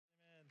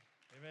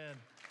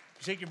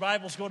Take your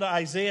Bibles, go to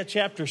Isaiah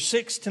chapter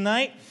 6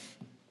 tonight.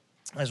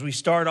 As we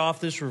start off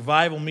this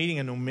revival meeting,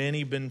 I know many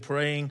have been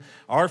praying.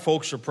 Our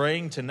folks are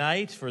praying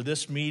tonight for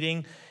this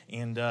meeting,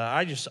 and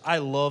I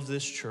love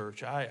this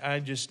church. I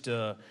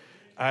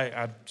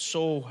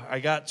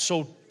got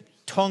so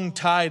tongue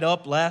tied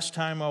up last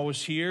time I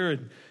was here,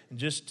 and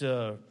just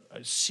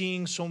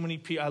seeing so many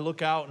people. I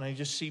look out and I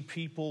just see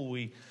people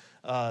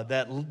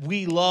that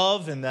we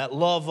love and that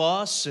love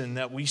us and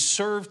that we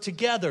serve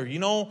together. You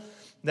know,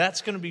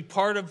 that's going to be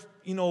part of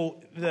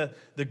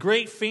the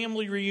great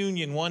family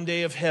reunion one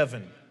day of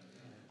heaven.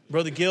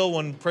 Brother Gil,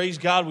 when, praise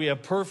God, we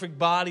have perfect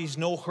bodies,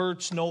 no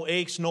hurts, no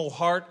aches, no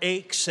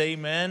heartaches,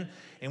 amen.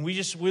 And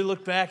we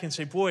look back and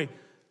say, boy,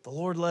 the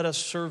Lord let us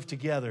serve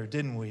together,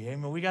 didn't we?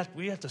 Amen. We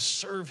got to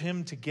serve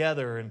Him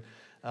together. And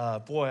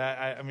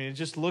I mean,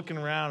 just looking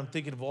around, I'm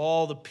thinking of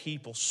all the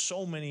people,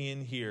 so many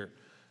in here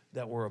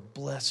that were a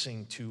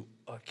blessing to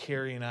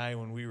Carrie and I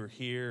when we were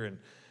here. And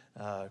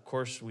of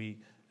course, we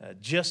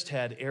just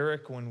had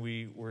Eric when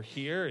we were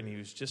here, and he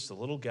was just a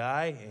little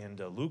guy, and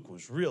Luke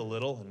was real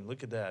little, and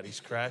look at that, he's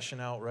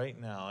crashing out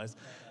right now.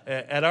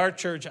 At our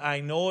church, I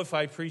know if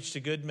I preached a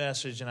good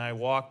message and I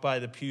walk by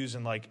the pews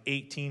and like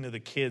 18 of the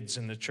kids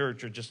in the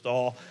church are just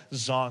all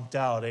zonked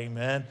out,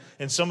 amen?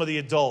 And some of the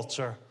adults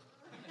are,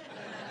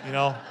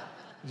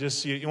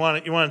 just you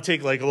want to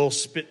take like a little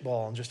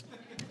spitball and just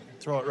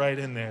throw it right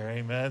in there,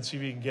 amen? See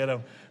if you can get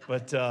them.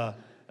 But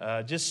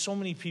just so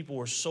many people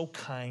were so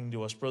kind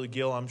to us. Brother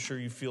Gil, I'm sure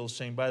you feel the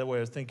same. By the way,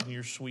 I was thinking of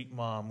your sweet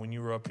mom when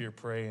you were up here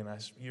praying.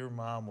 Your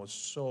mom was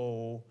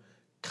so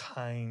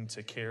kind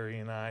to Carrie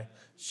and I.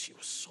 She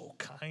was so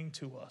kind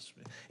to us.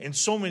 And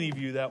so many of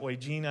you that way.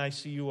 Gene, I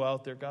see you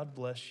out there. God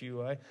bless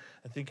you. I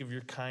think of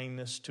your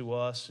kindness to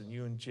us and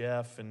you and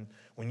Jeff. And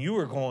when you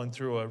were going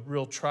through a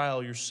real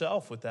trial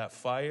yourself with that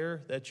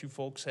fire that you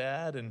folks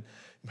had and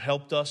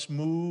helped us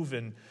move.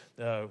 And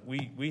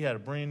we had a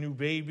brand new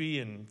baby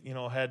and,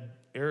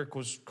 Eric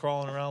was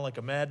crawling around like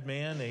a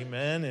madman,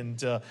 amen.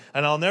 And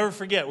I'll never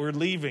forget, we're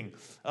leaving.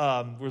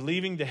 We're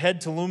leaving to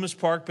head to Loomis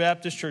Park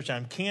Baptist Church.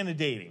 I'm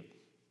candidating.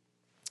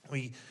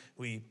 We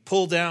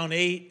pull down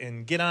 8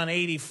 and get on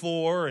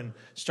 84 and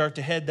start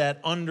to head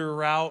that under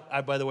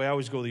route. By the way, I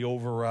always go the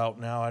over route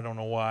now. I don't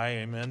know why,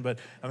 amen. But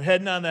I'm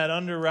heading on that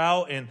under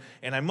route, and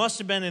I must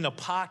have been in a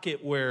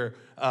pocket where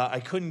I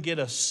couldn't get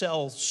a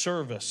cell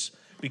service.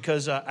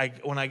 Because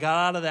when I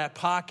got out of that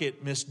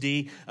pocket, Miss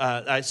D,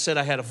 I said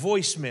I had a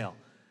voicemail.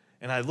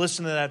 And I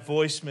listened to that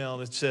voicemail,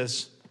 and it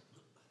says,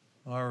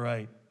 all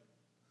right,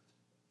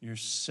 you're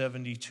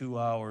 72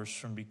 hours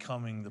from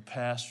becoming the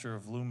pastor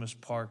of Loomis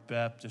Park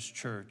Baptist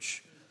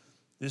Church.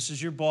 This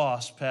is your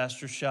boss,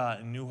 Pastor Schott,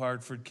 in New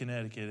Hartford,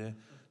 Connecticut.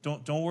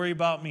 Don't worry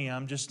about me.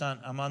 I'm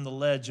on the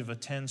ledge of a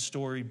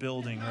 10-story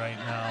building right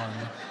now.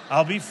 And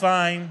I'll be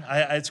fine.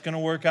 It's going to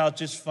work out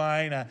just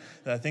fine.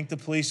 I think the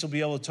police will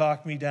be able to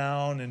talk me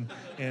down, and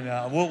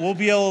we'll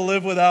be able to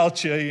live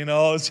without you.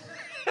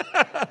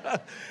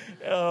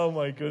 Oh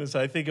my goodness!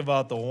 I think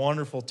about the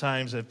wonderful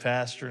times that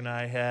Pastor and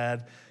I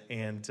had,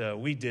 and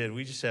we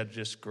just had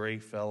just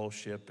great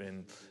fellowship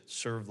and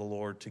served the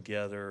Lord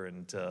together.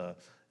 And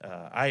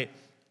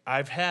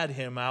I've had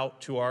him out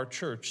to our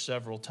church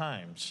several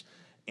times.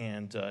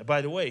 And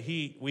by the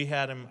way, we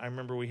had him. I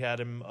remember we had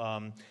him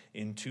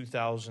in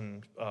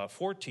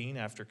 2014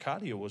 after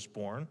Katia was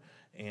born,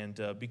 and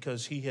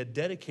because he had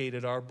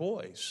dedicated our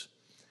boys.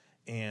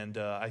 And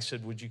I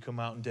said, would you come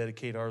out and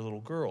dedicate our little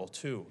girl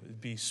too?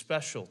 It'd be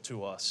special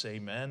to us,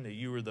 amen. That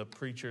you were the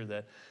preacher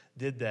that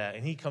did that.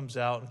 And he comes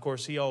out, and of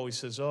course he always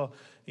says, I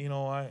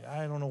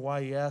don't know why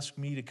you asked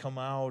me to come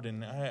out,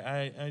 and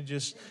I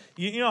just,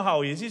 you know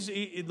how he is.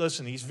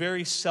 Listen, he's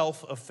very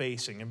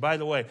self-effacing. And by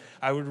the way,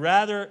 I would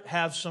rather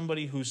have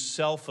somebody who's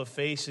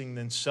self-effacing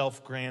than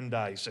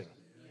self-grandizing.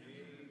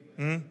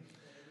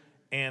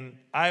 And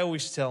I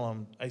always tell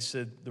him, I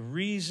said, the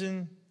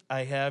reason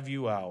I have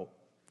you out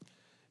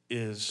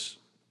is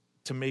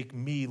to make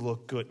me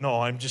look good. No,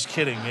 I'm just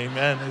kidding,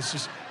 amen. It's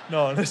just,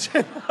 no, that's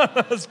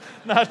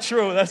not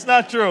true. That's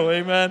not true,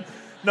 amen.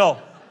 No,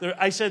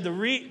 I said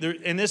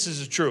and this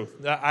is the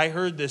truth. I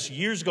heard this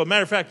years ago.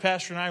 Matter of fact,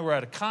 Pastor and I were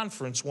at a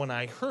conference when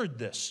I heard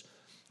this.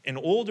 An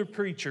older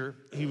preacher,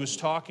 he was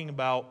talking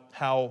about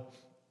how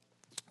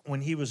when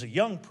he was a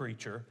young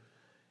preacher,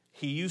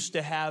 he used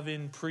to have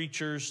in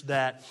preachers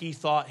that he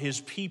thought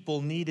his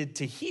people needed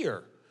to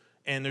hear.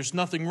 And there's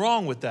nothing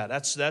wrong with that.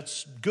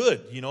 That's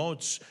good. You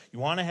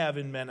want to have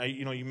in men.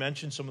 You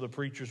mentioned some of the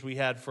preachers we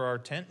had for our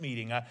tent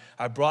meeting.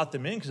 I brought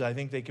them in because I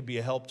think they could be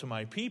a help to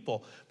my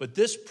people. But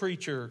this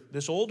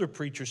older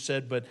preacher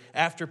said, but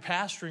after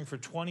pastoring for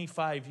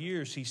 25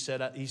 years, he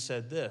said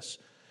this.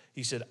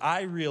 He said,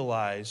 I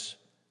realize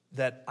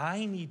that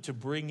I need to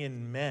bring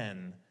in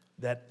men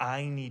that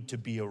I need to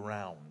be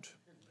around,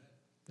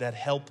 that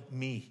help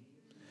me.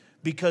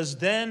 Because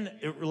then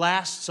it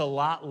lasts a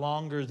lot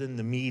longer than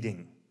the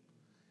meeting.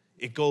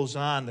 It goes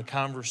on, the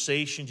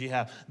conversations you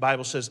have. The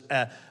Bible says,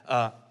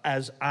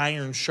 as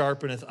iron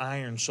sharpeneth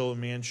iron, so a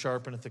man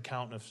sharpeneth the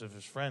countenance of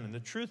his friend. And the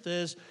truth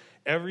is,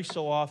 every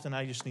so often,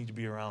 I just need to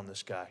be around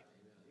this guy.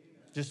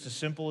 Just as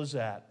simple as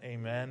that,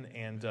 amen.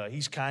 And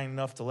he's kind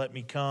enough to let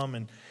me come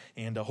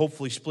and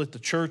hopefully split the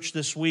church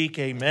this week,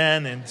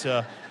 amen.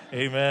 And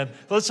amen.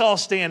 Let's all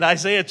stand.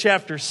 Isaiah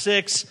chapter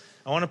 6.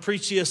 I want to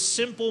preach to you a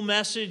simple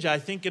message. I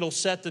think it'll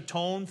set the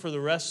tone for the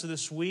rest of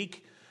this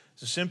week.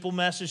 It's a simple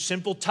message,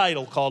 simple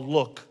title called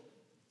Look.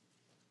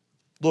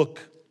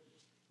 Look.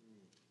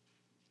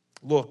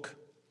 Look.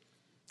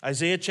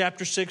 Isaiah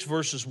chapter 6,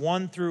 verses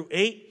 1 through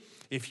 8.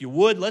 If you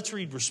would, let's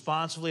read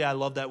responsively. I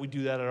love that we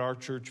do that at our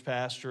church,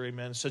 Pastor.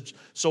 Amen.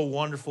 So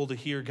wonderful to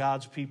hear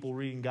God's people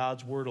reading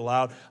God's word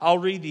aloud. I'll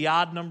read the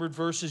odd-numbered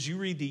verses. You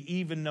read the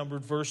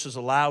even-numbered verses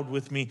aloud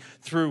with me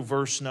through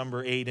verse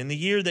number 8. In the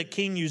year that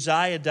King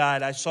Uzziah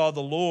died, I saw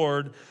the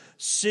Lord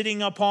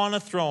sitting upon a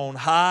throne,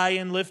 high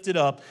and lifted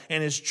up,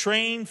 and his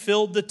train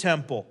filled the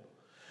temple.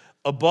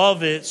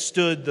 Above it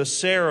stood the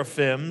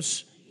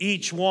seraphims.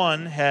 Each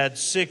one had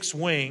 6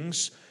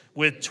 wings.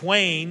 With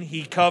twain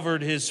he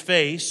covered his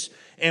face,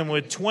 and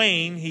with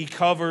twain he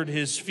covered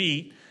his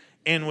feet,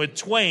 and with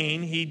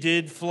twain he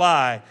did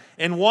fly.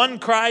 And one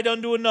cried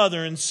unto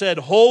another and said,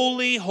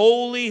 Holy,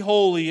 holy,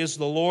 holy is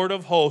the Lord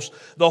of hosts.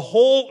 The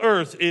whole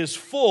earth is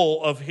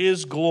full of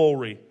his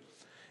glory.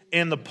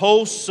 And the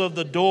posts of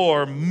the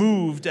door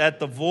moved at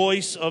the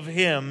voice of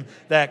him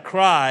that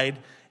cried,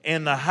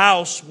 and the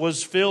house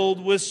was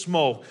filled with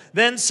smoke.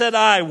 Then said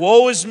I,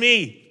 Woe is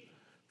me,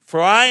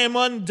 for I am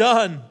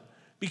undone,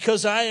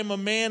 because I am a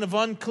man of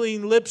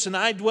unclean lips, and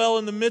I dwell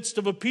in the midst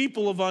of a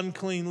people of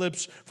unclean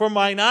lips. For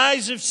mine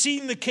eyes have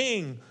seen the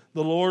King,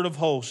 the Lord of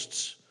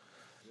hosts.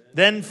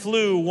 Then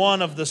flew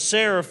one of the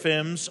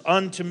seraphims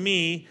unto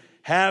me,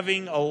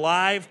 having a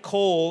live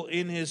coal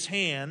in his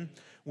hand,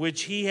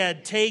 which he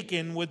had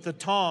taken with the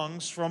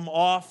tongs from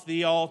off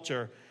the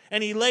altar.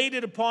 And he laid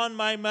it upon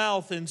my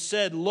mouth and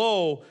said,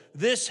 Lo,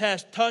 this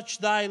has touched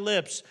thy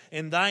lips,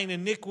 and thine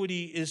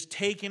iniquity is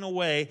taken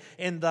away,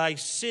 and thy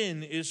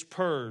sin is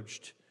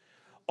purged.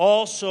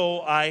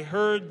 Also I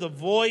heard the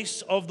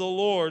voice of the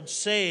Lord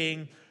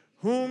saying,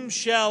 Whom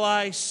shall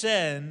I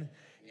send,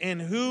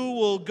 and who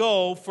will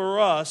go for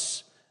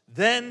us?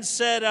 Then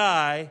said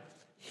I,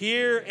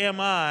 Here am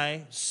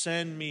I,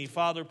 send me.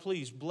 Father,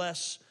 please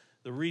bless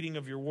the reading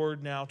of your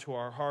word now to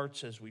our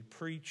hearts as we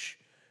preach.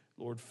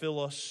 Lord, fill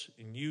us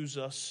and use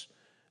us.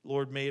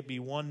 Lord, may it be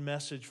one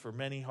message for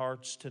many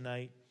hearts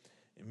tonight.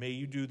 And may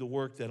you do the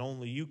work that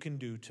only you can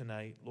do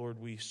tonight. Lord,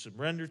 we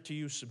surrender to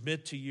you,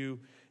 submit to you.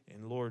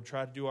 And Lord,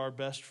 try to do our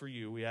best for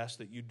you. We ask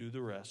that you do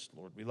the rest.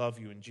 Lord, we love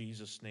you in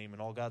Jesus' name.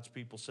 And all God's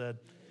people said,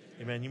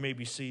 Amen. You may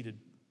be seated.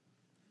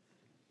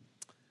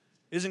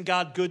 Isn't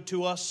God good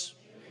to us?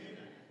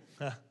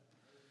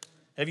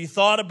 Have you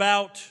thought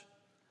about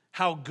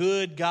how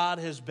good God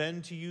has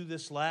been to you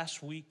this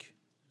last week?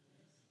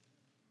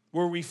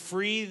 Were we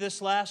free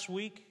this last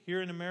week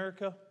here in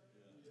America?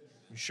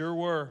 We sure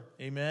were.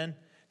 Amen.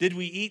 Did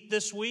we eat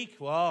this week?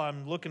 Well,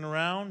 I'm looking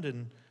around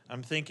and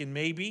I'm thinking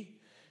maybe.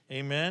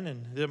 Amen.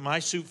 And my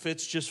suit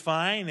fits just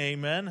fine.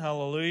 Amen.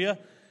 Hallelujah.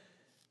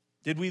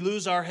 Did we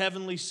lose our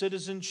heavenly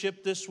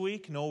citizenship this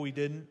week? No, we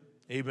didn't.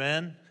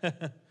 Amen.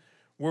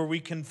 Were we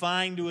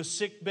confined to a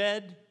sick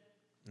bed?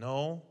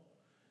 No.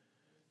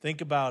 Think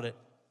about it.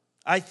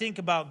 I think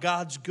about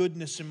God's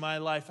goodness in my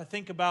life. I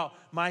think about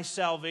my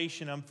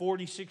salvation. I'm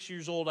 46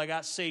 years old. I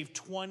got saved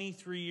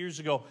 23 years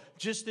ago.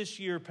 Just this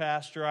year,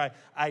 Pastor,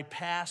 I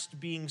passed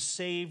being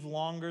saved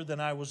longer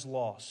than I was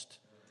lost.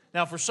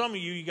 Now, for some of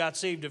you, you got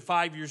saved at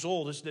 5 years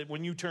old. It's that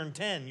when you turned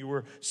 10, you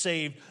were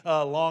saved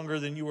longer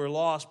than you were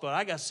lost. But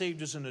I got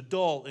saved as an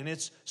adult, and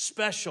it's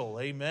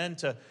special, amen,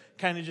 to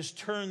kind of just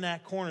turn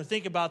that corner.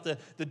 Think about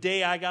the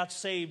day I got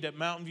saved at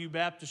Mountain View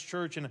Baptist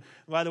Church. And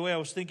by the way, I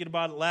was thinking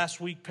about it last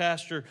week,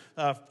 Pastor.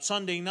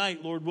 Sunday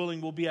night, Lord willing,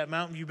 we'll be at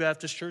Mountain View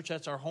Baptist Church.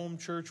 That's our home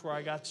church where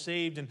I got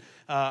saved. And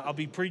I'll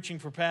be preaching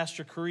for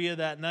Pastor Correa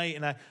that night.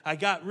 And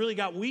I really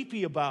got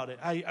weepy about it.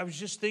 I was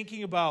just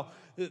thinking about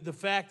the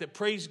fact that,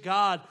 praise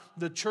God,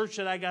 the church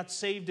that I got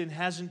saved in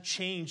hasn't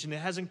changed and it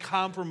hasn't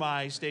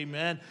compromised,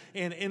 amen.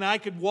 And I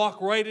could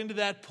walk right into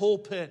that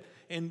pulpit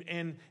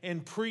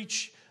and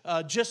preach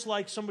just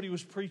like somebody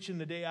was preaching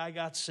the day I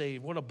got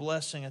saved. What a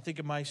blessing. I think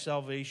of my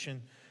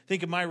salvation.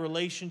 Think of my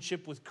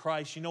relationship with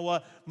Christ. You know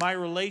what? My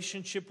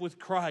relationship with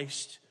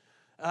Christ,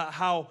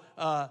 how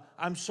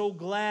I'm so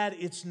glad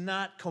it's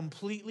not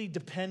completely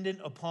dependent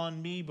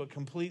upon me, but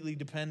completely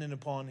dependent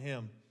upon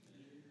Him.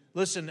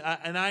 Listen,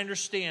 and I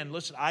understand,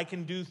 listen, I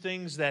can do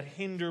things that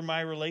hinder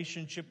my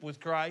relationship with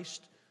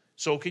Christ.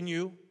 So can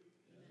you.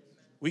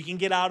 We can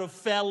get out of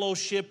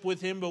fellowship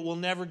with Him, but we'll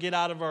never get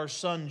out of our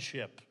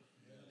sonship.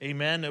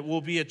 Amen. That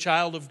we'll be a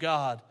child of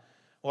God.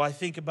 Well, I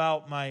think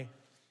about my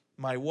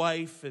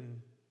wife,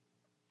 and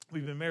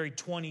we've been married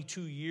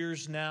 22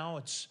 years now.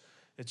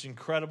 It's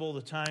incredible.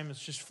 The time is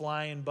just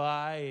flying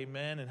by,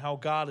 amen, and how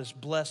God has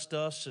blessed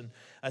us. And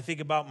I think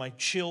about my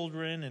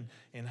children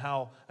and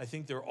how I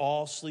think they're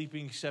all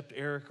sleeping except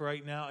Eric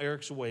right now.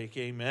 Eric's awake,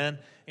 amen.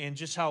 And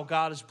just how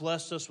God has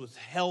blessed us with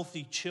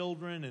healthy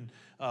children,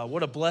 and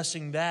what a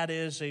blessing that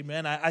is,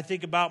 amen. I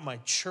think about my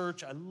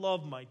church. I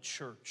love my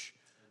church.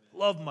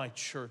 Love my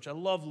church. I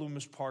love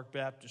Loomis Park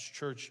Baptist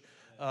Church.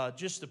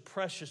 just the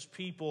precious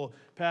people.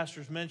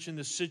 Pastors mentioned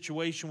the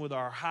situation with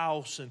our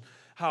house and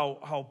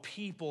how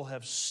people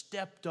have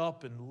stepped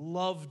up and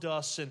loved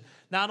us, and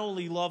not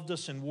only loved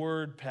us in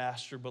word,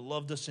 Pastor, but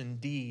loved us in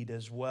deed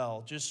as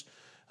well. Just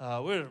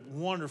we're a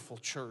wonderful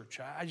church.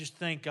 I just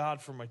thank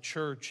God for my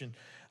church, and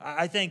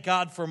I thank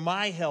God for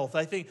my health.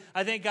 I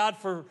thank God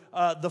for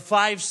the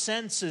five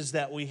senses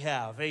that we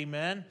have.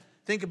 Amen.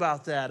 Think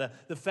about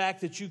that. The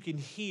fact that you can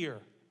hear.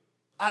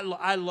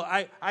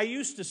 I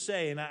used to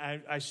say, and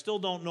I still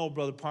don't know,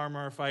 Brother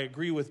Parmer, if I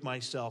agree with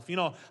myself. You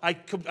know,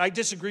 I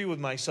disagree with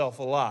myself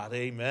a lot,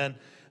 amen.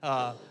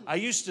 I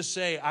used to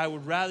say I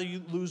would rather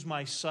lose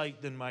my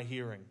sight than my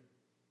hearing.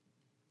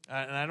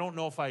 And I don't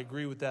know if I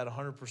agree with that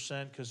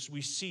 100% because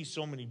we see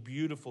so many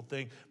beautiful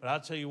things. But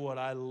I'll tell you what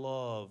I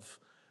love,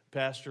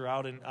 Pastor,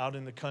 out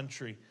in the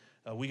country.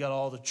 We got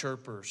all the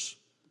chirpers.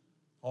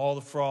 All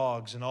the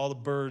frogs and all the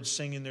birds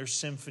singing their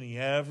symphony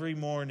every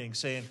morning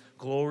saying,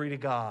 glory to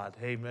God,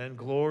 amen,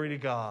 glory to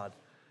God.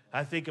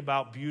 I think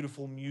about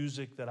beautiful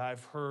music that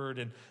I've heard,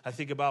 and I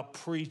think about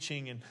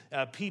preaching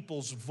and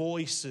people's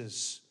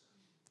voices.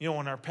 You know,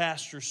 when our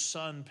pastor's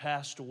son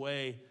passed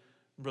away,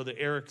 Brother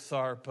Eric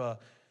Tharp,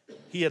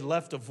 he had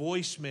left a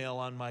voicemail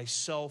on my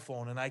cell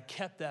phone, and I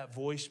kept that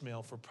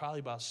voicemail for probably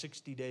about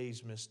 60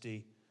 days, Miss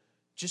D,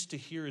 just to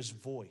hear his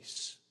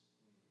voice.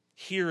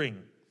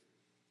 Hearing.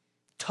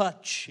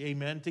 Touch,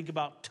 amen. Think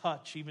about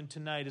touch even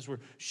tonight as we're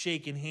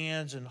shaking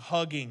hands and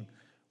hugging.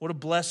 What a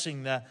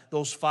blessing that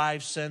those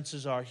five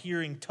senses are.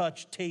 Hearing,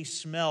 touch,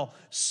 taste, smell,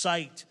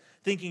 sight.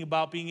 Thinking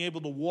about being able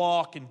to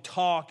walk and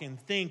talk and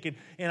think.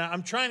 And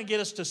I'm trying to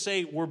get us to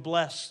say we're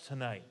blessed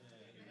tonight.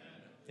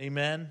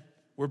 Amen.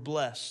 We're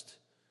blessed.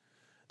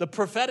 The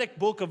prophetic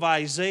book of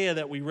Isaiah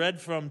that we read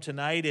from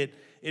tonight,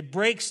 it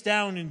breaks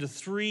down into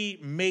three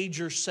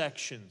major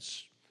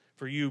sections.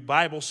 For you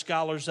Bible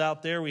scholars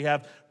out there, we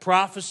have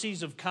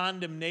prophecies of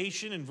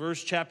condemnation in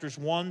chapters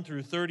 1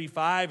 through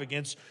 35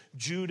 against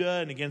Judah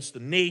and against the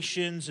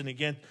nations and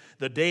against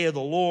the day of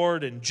the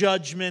Lord and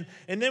judgment.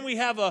 And then we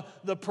have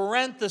the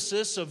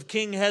parenthesis of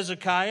King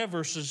Hezekiah,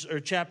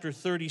 chapter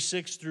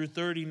 36 through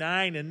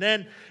 39. And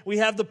then we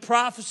have the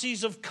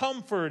prophecies of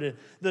comfort,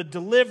 the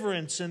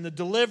deliverance and the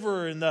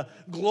deliverer and the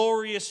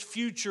glorious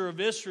future of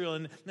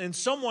Israel. And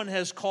someone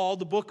has called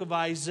the book of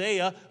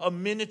Isaiah a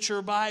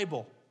miniature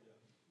Bible.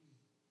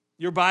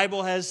 Your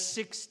Bible has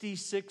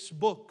 66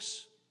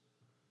 books.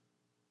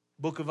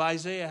 The book of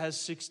Isaiah has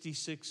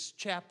 66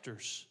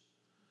 chapters.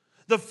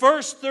 The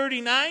first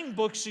 39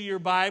 books of your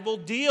Bible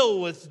deal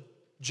with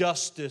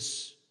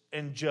justice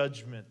and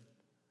judgment.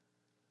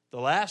 The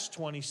last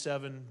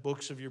 27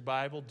 books of your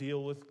Bible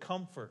deal with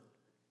comfort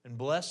and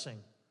blessing.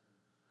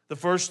 The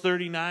first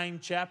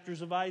 39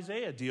 chapters of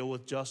Isaiah deal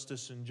with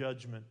justice and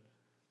judgment.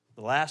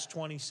 The last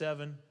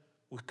 27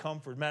 with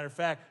comfort. Matter of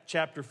fact,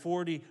 chapter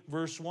 40,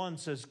 verse 1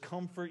 says,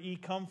 comfort ye,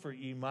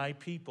 my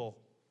people,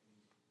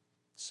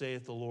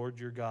 saith the Lord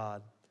your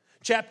God.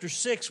 Chapter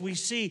 6, we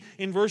see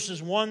in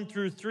verses 1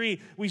 through 3,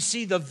 we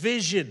see the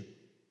vision.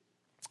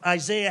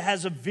 Isaiah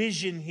has a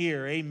vision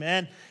here,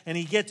 amen. And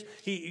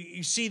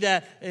you see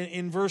that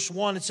in verse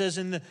 1, it says,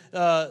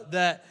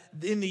 that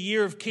in the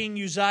year of King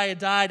Uzziah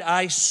died,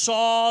 I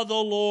saw the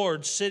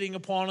Lord sitting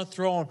upon a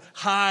throne,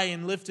 high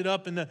and lifted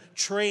up, and the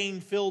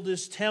train filled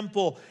his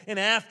temple. And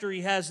after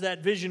he has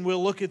that vision,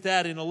 we'll look at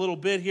that in a little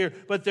bit here,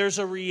 but there's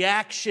a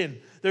reaction.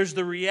 There's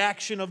the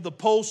reaction of the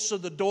posts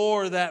of the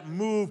door that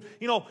move.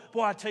 You know,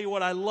 boy, I tell you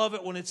what, I love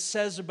it when it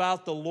says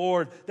about the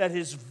Lord that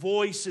his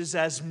voice is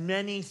as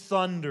many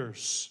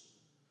thunders.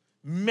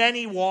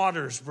 Many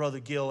waters,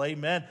 Brother Gill,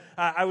 amen.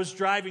 I was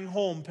driving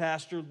home,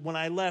 Pastor, when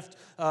I left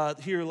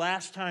here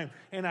last time,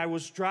 and I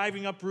was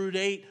driving up Route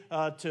 8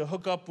 to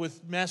hook up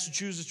with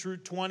Massachusetts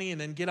Route 20 and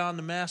then get on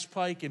the Mass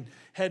Pike and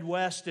head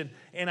west.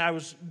 And I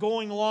was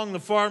going along the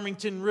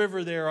Farmington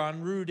River there on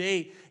Route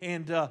 8,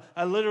 and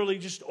I literally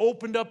just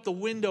opened up the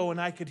window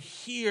and I could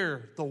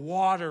hear the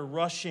water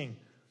rushing.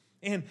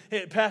 And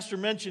Pastor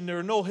mentioned there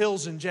are no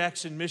hills in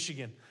Jackson,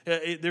 Michigan.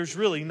 There's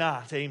really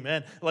not,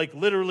 amen. Like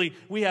literally,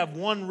 we have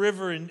one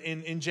river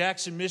in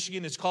Jackson,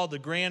 Michigan. It's called the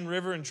Grand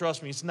River, and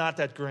trust me, it's not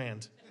that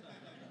grand.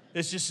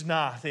 It's just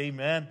not,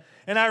 amen.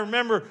 And I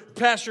remember,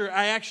 Pastor,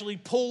 I actually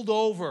pulled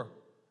over,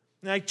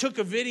 and I took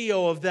a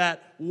video of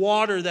that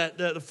water, that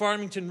the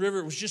Farmington River.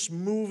 It was just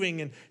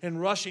moving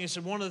and rushing. I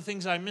said, one of the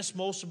things I miss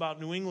most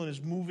about New England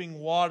is moving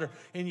water.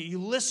 And you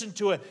listen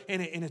to it,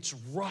 and it's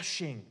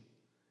rushing.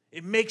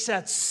 It makes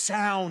that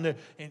sound.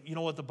 And you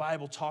know what the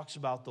Bible talks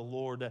about the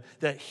Lord,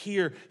 that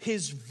here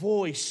his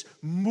voice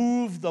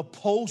moved the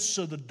posts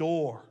of the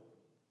door.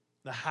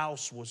 The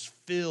house was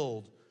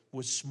filled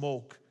with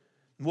smoke.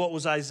 And what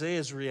was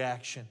Isaiah's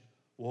reaction?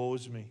 Woe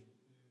is me.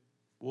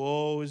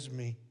 Woe is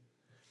me.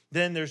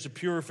 Then there's a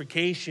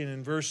purification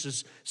in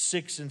verses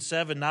 6 and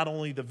 7. Not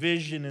only the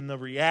vision and the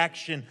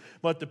reaction,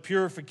 but the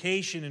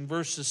purification in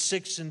verses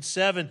 6 and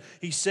 7.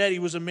 He said he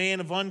was a man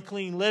of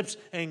unclean lips,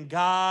 and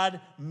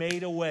God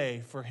made a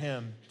way for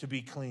him to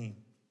be clean.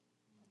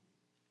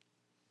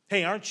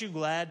 Hey, aren't you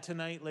glad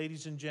tonight,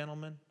 ladies and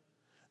gentlemen,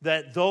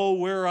 that though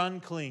we're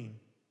unclean,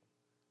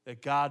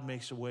 that God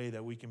makes a way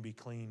that we can be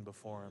clean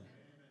before Him.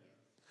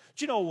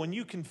 Do you know when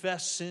you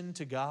confess sin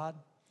to God,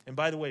 and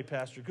by the way,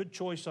 Pastor, good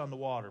choice on the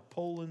water,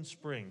 Poland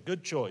Spring,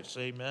 good choice,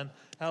 amen,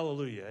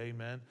 hallelujah,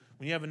 amen.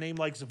 When you have a name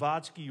like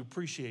Zawadzki, you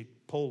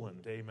appreciate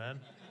Poland, amen.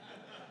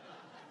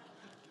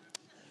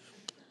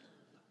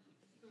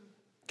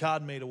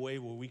 God made a way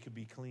where we could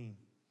be clean.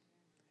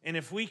 And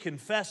if we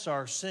confess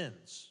our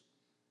sins,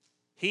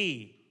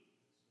 He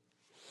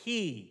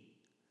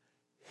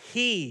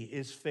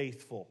is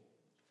faithful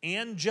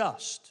and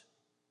just.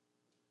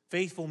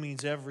 Faithful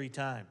means every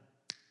time.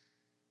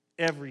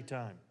 Every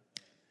time.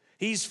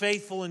 He's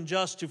faithful and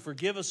just to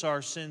forgive us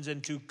our sins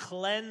and to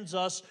cleanse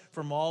us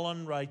from all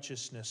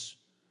unrighteousness.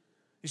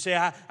 You say,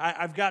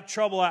 I've got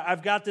trouble.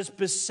 I've got this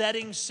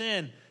besetting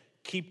sin.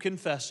 Keep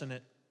confessing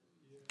it.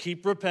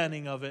 Keep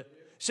repenting of it.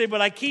 You say,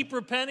 but I keep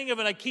repenting of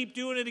it. I keep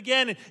doing it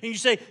again. And you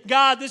say,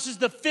 God, this is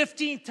the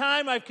 15th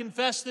time I've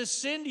confessed this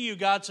sin to you.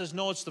 God says,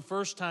 no, it's the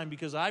first time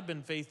because I've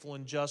been faithful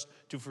and just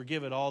to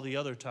forgive it all the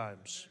other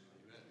times.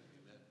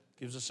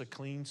 Gives us a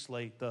clean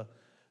slate, the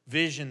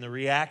vision, the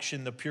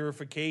reaction, the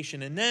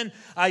purification. And then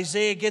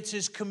Isaiah gets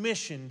his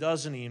commission,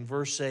 doesn't he, in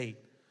verse 8?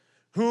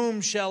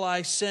 Whom shall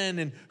I send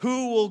and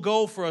who will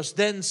go for us?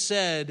 Then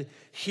said,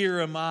 here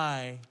am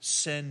I,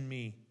 send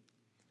me.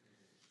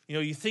 You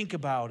know, you think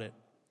about it.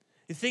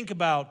 You think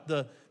about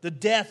the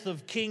death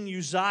of King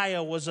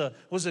Uzziah was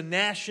a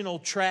national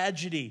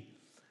tragedy.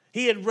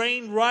 He had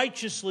reigned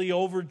righteously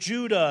over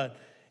Judah,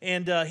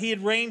 and he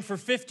had reigned for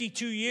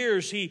 52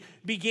 years. He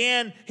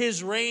began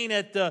his reign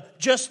at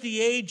just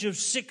the age of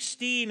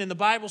 16, and the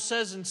Bible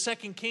says in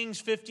 2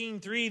 Kings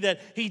 15:3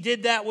 that he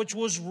did that which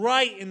was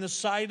right in the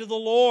sight of the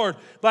Lord.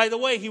 By the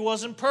way, he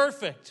wasn't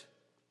perfect.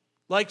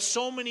 Like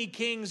so many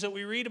kings that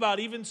we read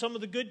about, even some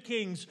of the good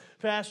kings,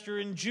 Pastor,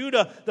 in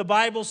Judah, the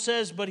Bible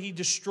says, but he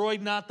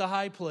destroyed not the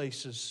high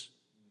places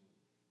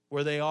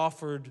where they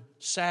offered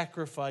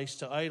sacrifice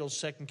to idols,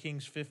 2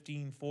 Kings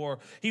 15:4.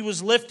 He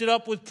was lifted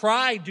up with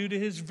pride due to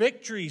his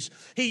victories.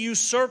 He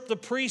usurped the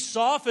priest's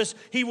office.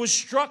 He was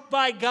struck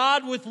by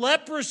God with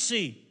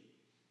leprosy.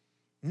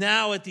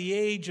 Now at the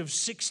age of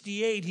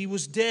 68, he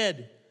was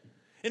dead.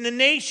 And the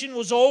nation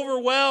was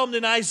overwhelmed,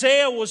 and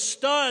Isaiah was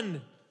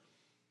stunned.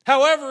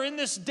 However, in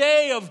this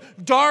day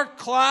of dark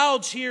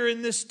clouds here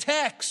in this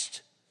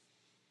text,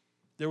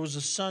 there was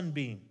a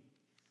sunbeam.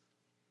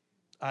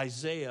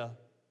 Isaiah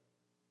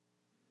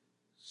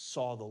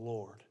saw the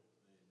Lord.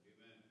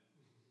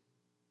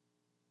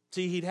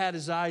 See, he'd had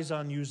his eyes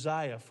on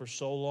Uzziah for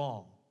so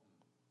long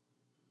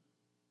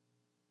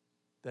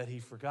that he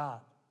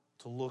forgot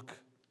to look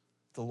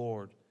at the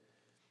Lord.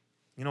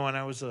 You know, when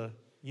I was a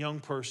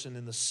young person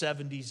in the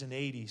 70s and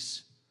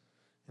 80s,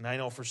 and I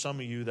know for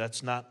some of you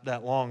that's not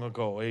that long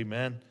ago,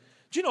 amen.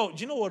 Do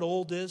you know what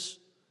old is?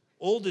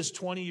 Old is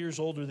 20 years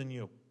older than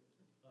you.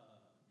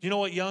 Do you know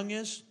what young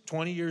is?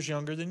 20 years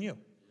younger than you.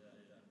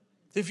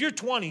 If you're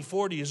 20,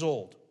 40 is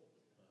old.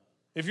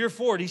 If you're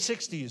 40,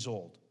 60 is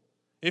old.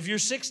 If you're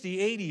 60,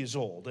 80 is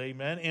old,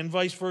 amen, and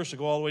vice versa,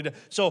 go all the way down.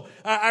 So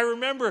I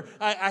remember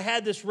I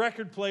had this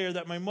record player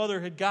that my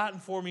mother had gotten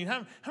for me.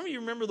 How many of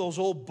you remember those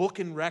old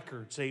booking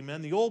records,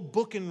 amen? The old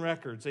booking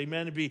records,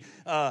 amen. It'd be,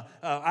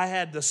 I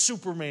had the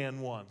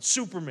Superman one,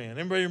 Superman.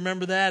 Anybody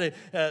remember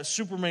that?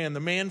 Superman, the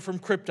man from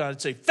Krypton.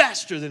 It'd say,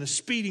 faster than a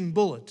speeding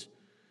bullet,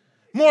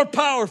 more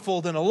powerful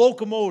than a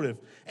locomotive,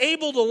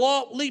 able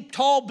to leap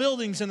tall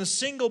buildings in a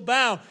single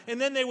bound.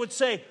 And then they would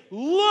say,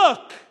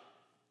 look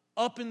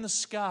up in the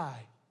sky.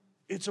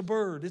 It's a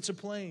bird. It's a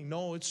plane.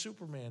 No, it's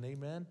Superman.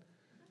 Amen.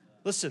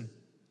 Listen.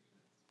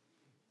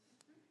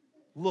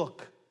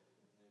 Look.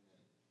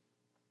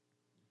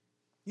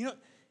 You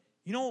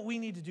know what we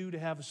need to do to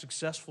have a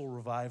successful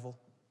revival?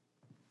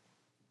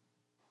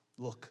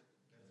 Look.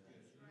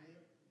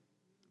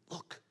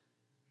 Look.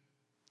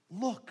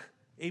 Look.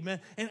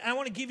 Amen. And I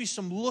want to give you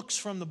some looks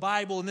from the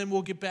Bible, and then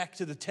we'll get back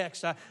to the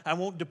text. I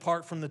won't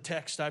depart from the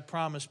text, I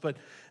promise. But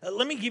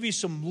let me give you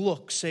some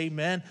looks,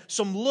 amen.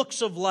 Some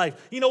looks of life.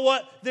 You know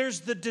what? There's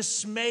the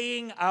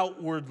dismaying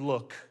outward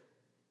look.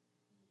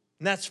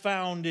 And that's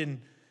found in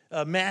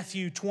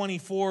Matthew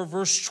 24,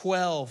 verse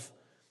 12.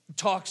 It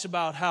talks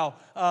about how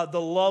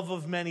the love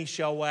of many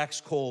shall wax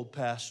cold,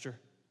 Pastor.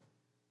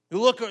 You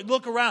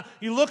look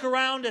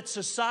around at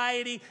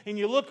society, and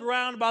you look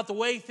around about the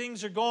way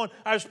things are going.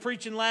 I was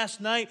preaching last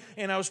night,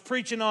 and I was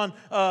preaching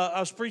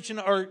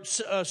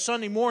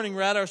Sunday morning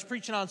rather. I was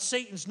preaching on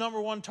Satan's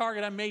number one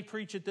target. I may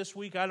preach it this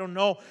week. I don't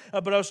know,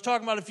 but I was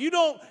talking about if you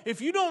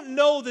don't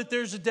know that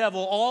there's a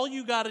devil, all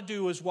you got to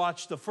do is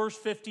watch the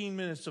first 15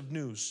 minutes of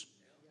news,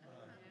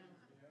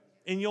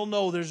 and you'll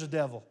know there's a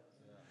devil.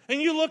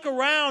 And you look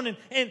around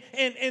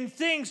and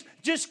things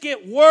just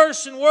get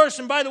worse and worse.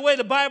 And by the way,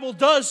 the Bible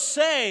does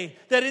say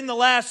that in the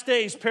last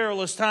days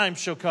perilous times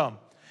shall come.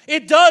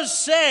 It does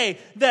say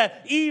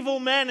that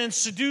evil men and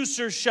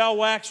seducers shall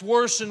wax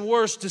worse and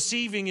worse,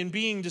 deceiving and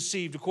being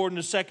deceived,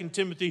 according to 2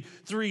 Timothy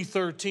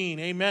 3:13.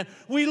 Amen.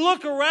 We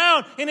look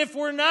around, and if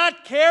we're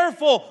not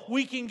careful,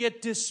 we can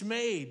get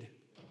dismayed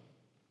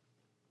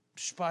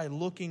just by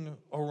looking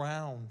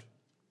around.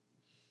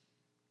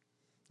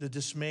 The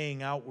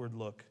dismaying outward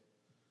look.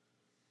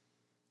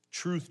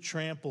 Truth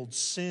trampled,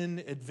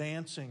 sin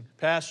advancing.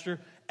 Pastor,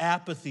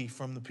 apathy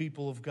from the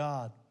people of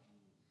God.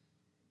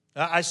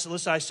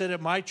 Listen, I said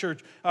at my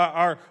church,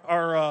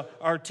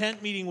 our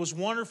tent meeting was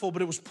wonderful,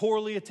 but it was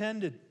poorly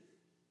attended.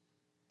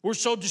 We're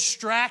so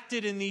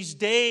distracted in these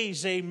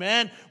days,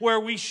 amen, where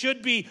we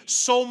should be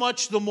so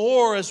much the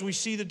more as we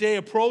see the day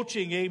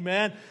approaching,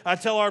 amen. I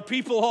tell our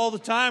people all the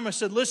time, I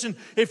said, listen,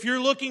 if you're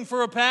looking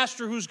for a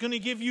pastor who's going to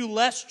give you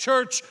less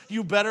church,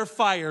 you better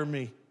fire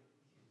me.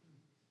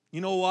 You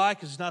know why?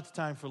 Because it's not the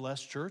time for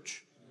less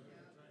church.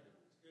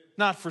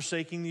 Not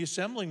forsaking the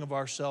assembling of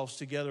ourselves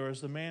together as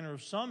the manner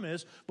of some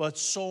is, but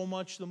so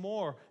much the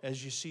more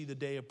as you see the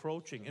day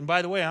approaching. And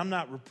by the way, I'm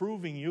not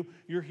reproving you.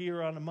 You're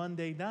here on a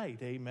Monday night,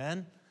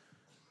 amen.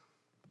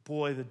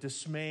 Boy, the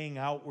dismaying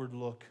outward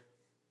look.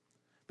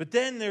 But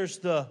then there's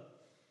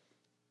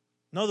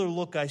another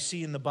look I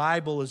see in the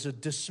Bible is a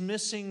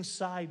dismissing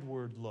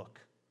sideward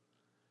look.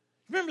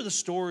 Remember the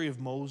story of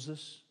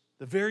Moses?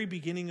 The very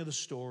beginning of the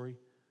story.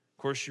 Of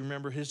course, you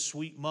remember his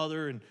sweet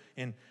mother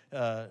and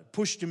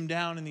pushed him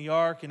down in the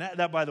ark. And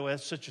that, by the way,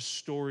 that's such a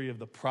story of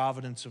the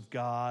providence of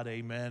God,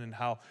 amen, and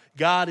how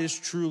God is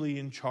truly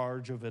in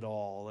charge of it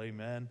all,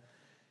 amen.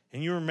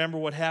 And you remember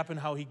what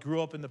happened, how he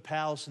grew up in the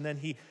palace, and then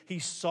he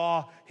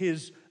saw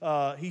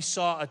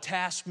a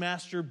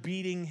taskmaster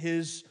beating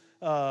his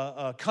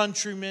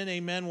countryman,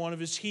 amen, one of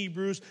his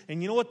Hebrews.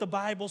 And you know what the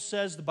Bible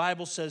says? The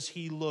Bible says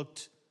he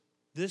looked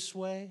this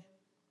way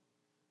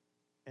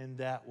and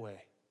that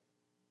way.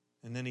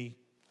 And then he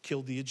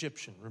killed the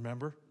Egyptian,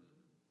 remember?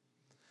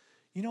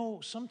 You know,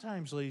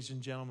 sometimes, ladies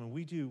and gentlemen,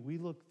 we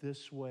look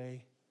this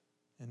way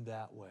and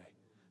that way.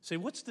 Say,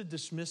 what's the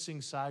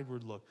dismissing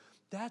sideward look?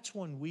 That's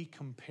when we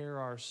compare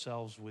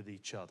ourselves with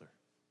each other.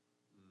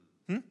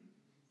 And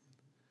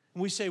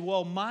we say,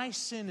 well, my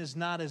sin is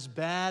not as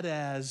bad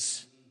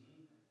as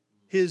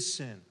his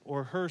sin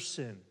or her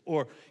sin.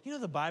 Or, you know,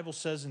 the Bible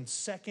says in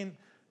 2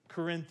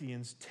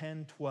 Corinthians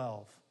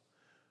 10:12,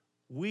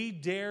 we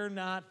dare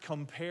not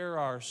compare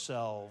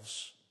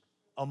ourselves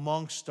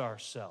amongst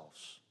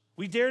ourselves.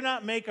 We dare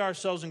not make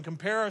ourselves and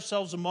compare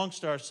ourselves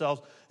amongst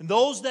ourselves. And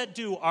those that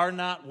do are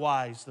not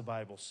wise, the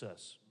Bible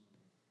says.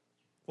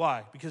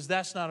 Why? Because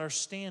that's not our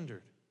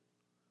standard.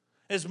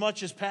 As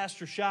much as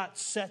Pastor Schott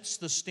sets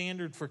the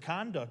standard for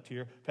conduct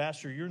here,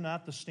 Pastor, you're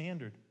not the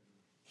standard.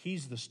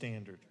 He's the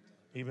standard.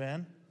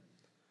 Amen?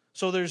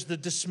 So there's the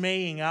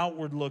dismaying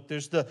outward look.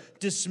 There's the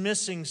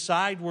dismissing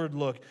sideward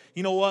look.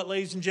 You know what,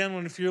 ladies and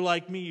gentlemen, if you're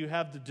like me, you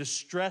have the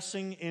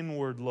distressing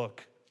inward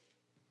look.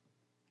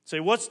 Say,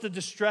 what's the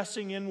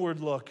distressing inward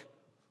look?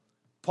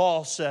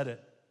 Paul said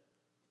it.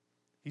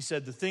 He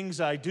said, the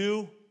things I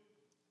do,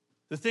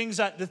 the things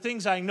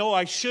I know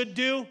I should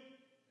do,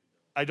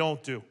 I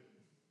don't do.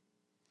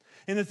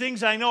 And the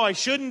things I know I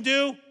shouldn't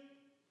do,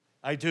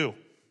 I do.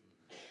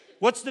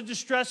 What's the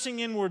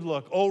distressing inward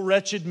look? Oh,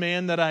 wretched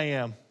man that I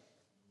am.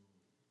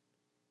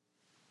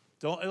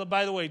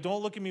 By the way,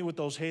 don't look at me with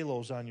those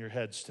halos on your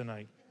heads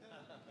tonight.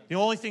 The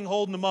only thing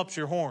holding them up is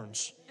your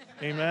horns.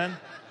 Amen?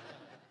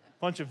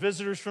 Bunch of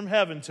visitors from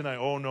heaven tonight.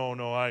 Oh,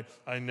 no, I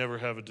never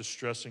have a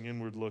distressing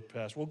inward look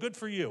past. Well, good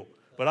for you,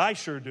 but I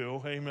sure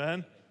do.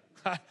 Amen?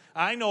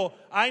 I know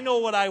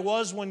what I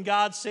was when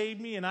God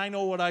saved me, and I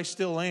know what I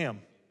still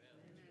am.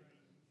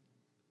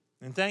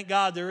 And thank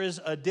God there is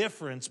a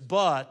difference,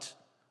 but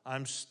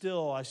I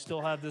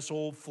still have this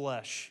old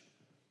flesh.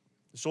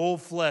 This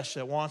old flesh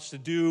that wants to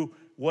do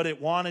what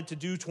it wanted to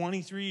do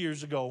 23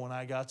 years ago when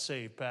I got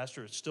saved,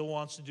 Pastor. It still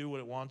wants to do what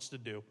it wants to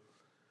do.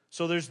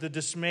 So there's the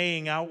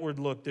dismaying outward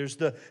look. There's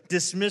the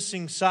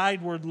dismissing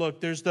sideward look.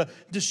 There's the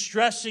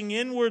distressing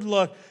inward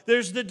look.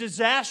 There's the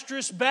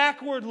disastrous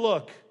backward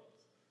look.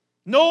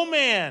 No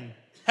man,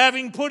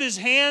 having put his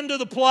hand to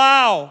the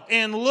plow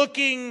and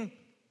looking.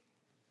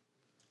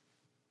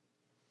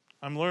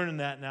 I'm learning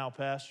that now,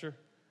 Pastor.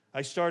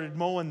 I started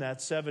mowing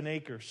that 7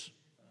 acres.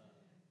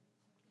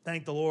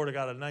 Thank the Lord I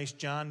got a nice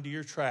John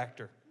Deere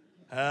tractor.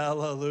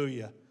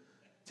 Hallelujah.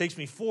 Takes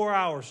me 4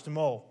 hours to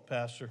mow,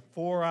 Pastor.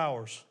 4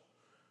 hours.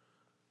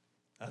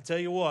 I'll tell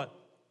you what,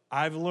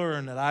 I've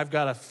learned that I've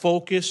got to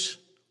focus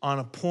on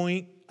a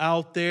point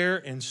out there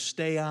and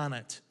stay on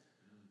it.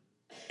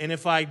 And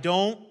if I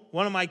don't,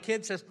 one of my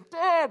kids says,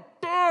 Dad,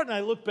 and I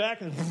look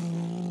back and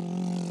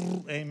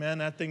amen,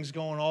 that thing's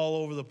going all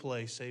over the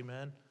place.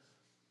 Amen.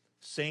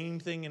 Same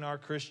thing in our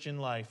Christian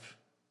life.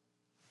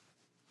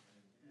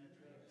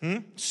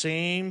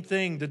 Same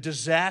thing, the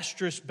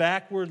disastrous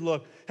backward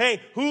look.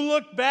 Hey, who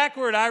looked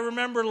backward? I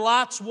remember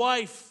Lot's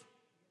wife.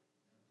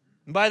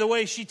 And by the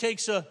way, she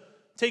takes a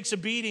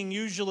beating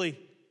usually.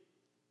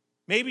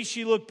 Maybe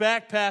she looked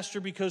back,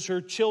 Pastor, because her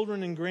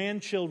children and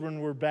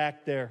grandchildren were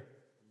back there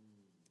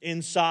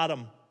in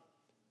Sodom.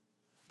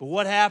 But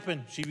what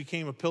happened? She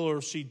became a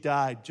pillar. She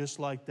died just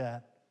like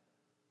that.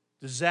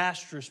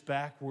 Disastrous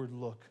backward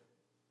look.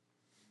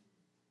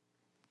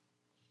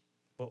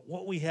 But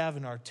what we have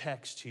in our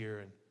text here,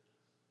 and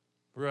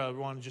I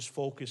want to just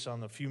focus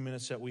on the few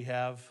minutes that we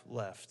have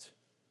left,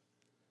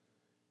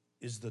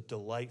 is the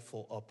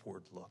delightful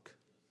upward look.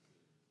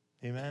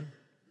 Amen?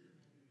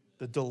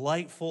 The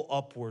delightful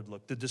upward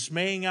look. The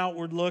dismaying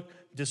outward look,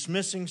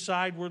 dismissing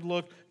sideward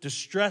look,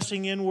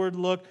 distressing inward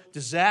look,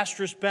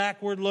 disastrous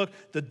backward look,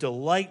 the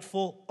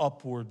delightful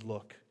upward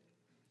look.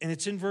 And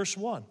it's in verse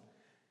 1.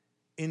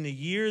 In the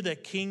year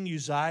that King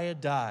Uzziah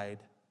died,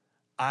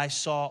 I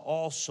saw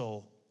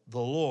also the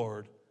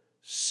Lord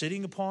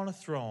sitting upon a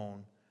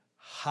throne,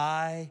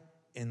 high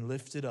and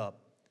lifted up,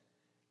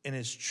 and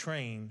his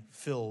train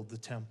filled the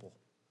temple.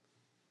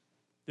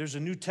 There's a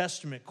New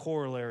Testament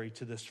corollary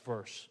to this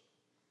verse.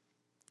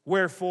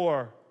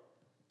 Wherefore,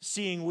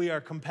 seeing we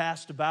are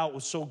compassed about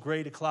with so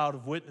great a cloud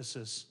of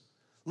witnesses,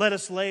 let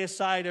us lay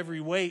aside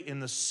every weight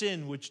and the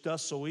sin which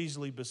doth so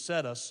easily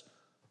beset us,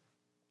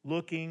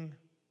 looking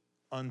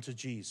unto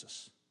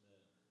Jesus,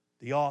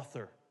 the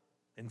author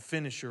and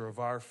finisher of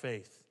our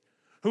faith,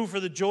 who for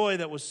the joy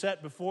that was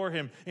set before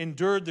him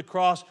endured the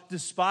cross,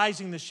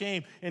 despising the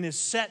shame, and is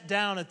set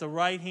down at the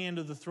right hand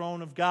of the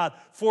throne of God.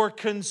 For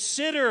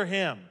consider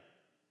him,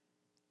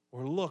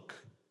 or look,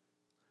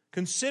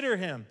 consider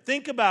him,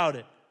 think about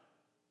it.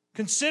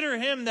 Consider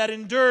him that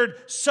endured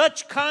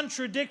such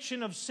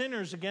contradiction of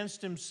sinners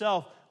against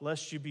himself,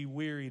 lest you be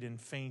wearied and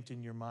faint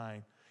in your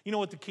mind. You know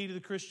what the key to the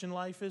Christian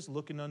life is?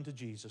 Looking unto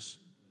Jesus.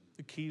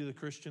 The key to the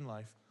Christian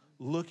life.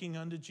 Looking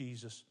unto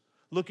Jesus.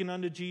 Looking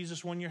unto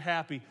Jesus when you're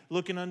happy.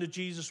 Looking unto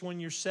Jesus when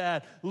you're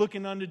sad.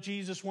 Looking unto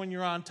Jesus when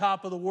you're on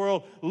top of the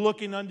world.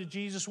 Looking unto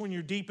Jesus when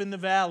you're deep in the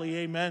valley.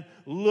 Amen.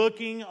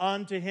 Looking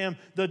unto him.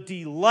 The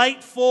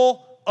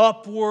delightful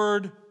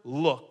upward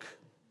look.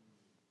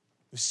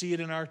 We see it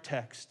in our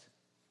text.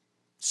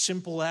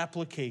 Simple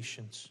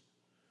applications.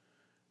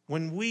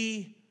 When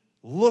we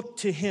look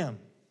to him,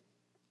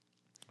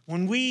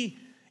 when we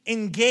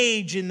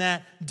engage in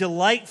that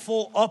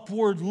delightful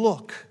upward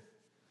look,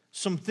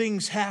 some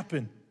things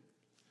happen.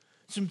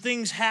 Some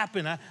things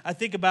happen. I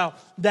think about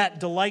that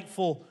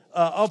delightful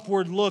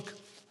upward look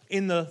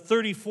in the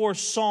 34th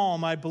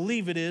Psalm, I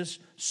believe it is.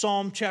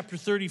 Psalm chapter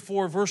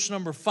 34, verse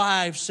number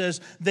 5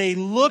 says, they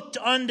looked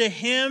unto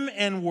him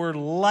and were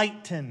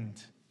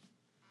lightened.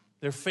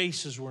 Their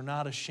faces were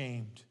not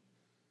ashamed.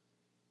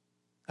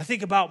 I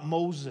think about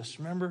Moses.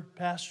 Remember,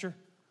 Pastor?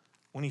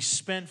 When he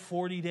spent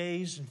 40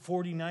 days and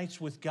 40 nights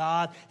with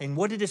God. And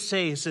what did it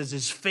say? It says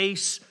his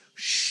face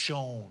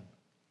shone.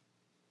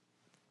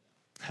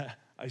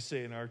 I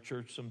say in our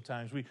church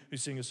sometimes, we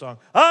sing a song,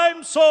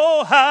 I'm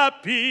so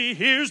happy,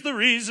 here's the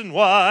reason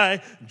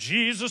why,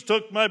 Jesus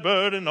took my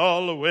burden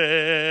all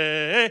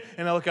away.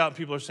 And I look out and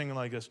people are singing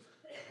like this,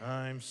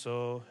 I'm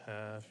so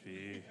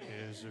happy,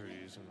 here's the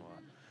reason why.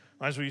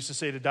 That's what we used to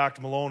say to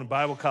Dr. Malone in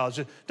Bible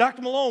college.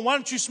 Dr. Malone, why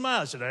don't you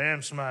smile? I said, I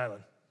am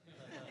smiling.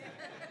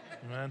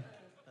 Amen.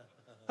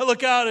 I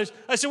look out,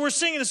 I said, we're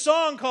singing a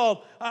song called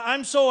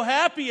I'm So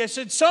Happy. I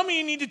said, some of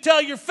you need to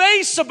tell your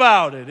face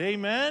about it.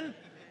 Amen.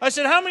 I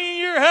said, how many of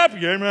you are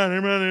happy? Amen,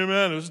 amen,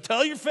 amen. It was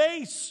tell your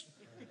face.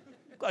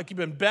 Like you've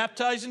been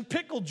baptized in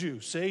pickle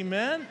juice.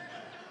 Amen.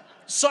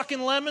 Sucking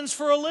lemons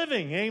for a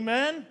living.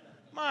 Amen.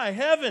 My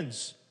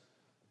heavens.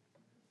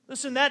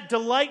 Listen, that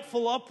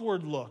delightful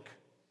upward look.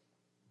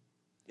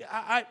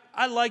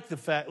 I like the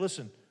fact,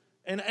 listen,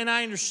 and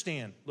I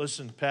understand.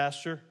 Listen,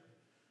 Pastor,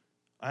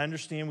 I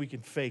understand we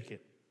can fake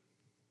it.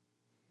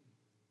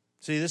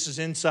 See, this is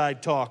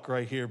inside talk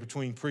right here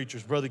between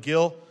preachers. Brother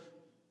Gill,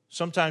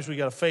 sometimes we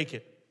got to fake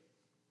it.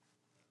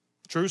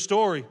 True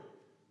story.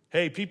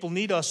 Hey, people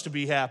need us to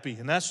be happy,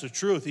 and that's the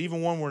truth,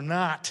 even when we're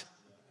not.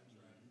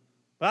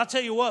 But I'll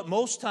tell you what,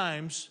 most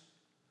times,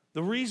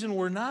 the reason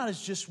we're not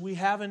is just we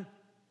haven't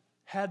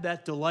had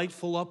that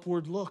delightful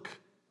upward look.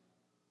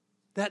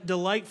 That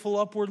delightful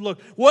upward look.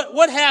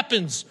 What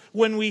happens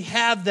when we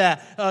have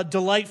that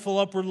delightful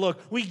upward look?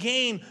 We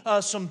gain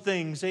some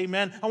things,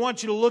 amen. I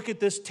want you to look at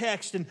this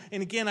text, and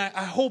again,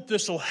 I hope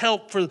this will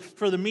help for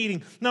the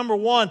meeting. Number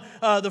one,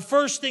 the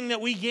first thing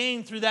that we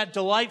gain through that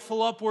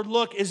delightful upward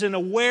look is an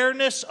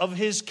awareness of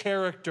his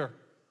character.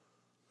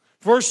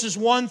 Verses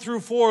 1 through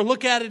 4,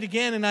 look at it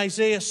again in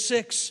Isaiah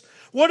 6.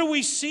 What do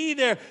we see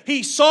there?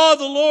 He saw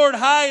the Lord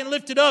high and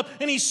lifted up,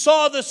 and he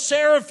saw the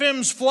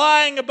seraphims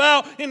flying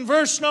about. In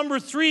verse number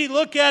 3,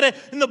 look at it,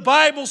 and the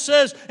Bible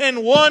says,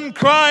 and one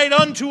cried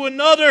unto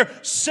another,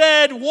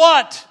 said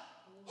what?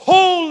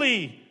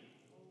 Holy,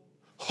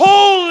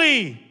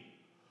 holy,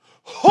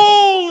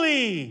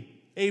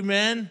 holy.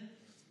 Amen.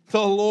 The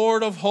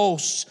Lord of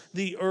hosts,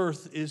 the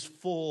earth is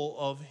full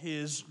of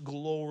his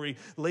glory.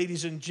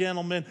 Ladies and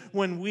gentlemen,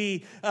 when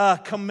we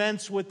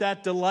commence with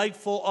that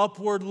delightful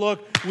upward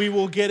look, we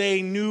will get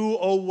a new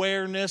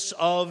awareness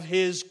of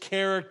his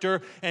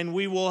character, and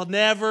we will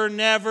never,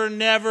 never,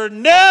 never,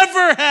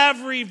 never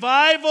have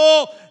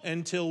revival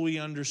until we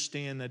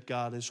understand that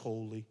God is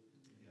holy.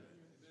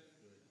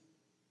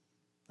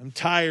 I'm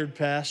tired,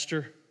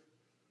 Pastor,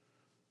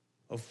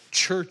 of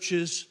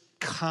churches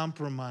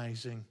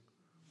compromising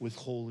with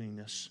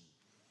holiness.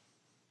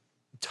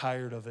 I'm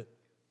tired of it.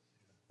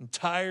 I'm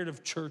tired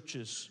of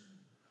churches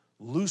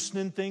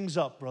loosening things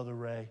up, Brother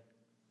Ray.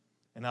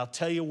 And I'll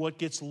tell you what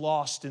gets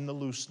lost in the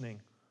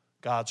loosening: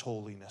 God's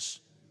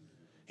holiness.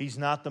 He's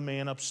not the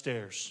man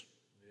upstairs.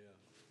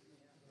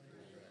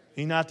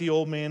 He's not the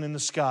old man in the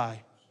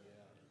sky.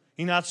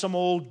 He's not some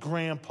old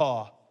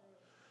grandpa.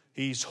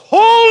 He's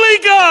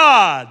holy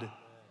God.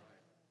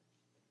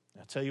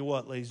 I'll tell you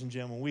what, ladies and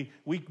gentlemen,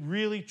 we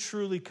really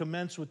truly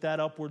commence with that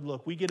upward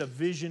look. We get a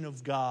vision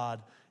of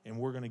God, and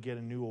we're going to get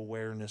a new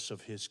awareness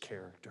of His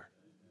character,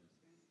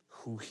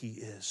 who He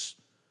is,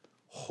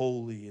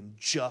 holy and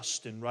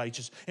just and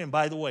righteous. And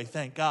by the way,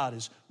 thank God,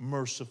 is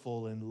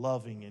merciful and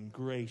loving and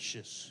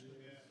gracious.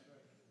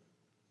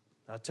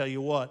 I'll tell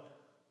you what,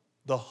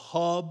 the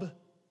hub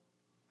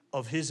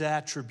of His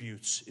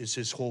attributes is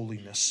His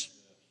holiness.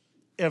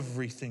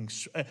 Everything,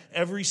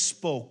 every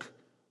spoke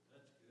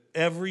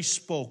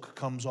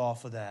comes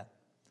off of that.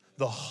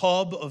 The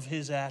hub of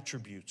His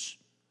attributes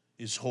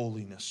is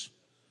holiness.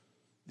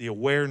 The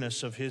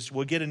awareness of His,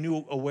 we'll get a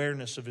new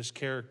awareness of His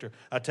character.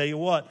 I'll tell you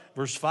what,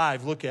 verse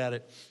 5, look at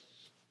it.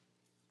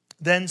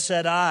 Then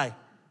said I,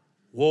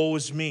 woe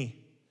is me,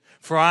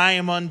 for I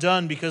am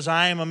undone, because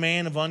I am a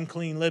man of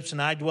unclean lips,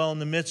 and I dwell in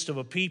the midst of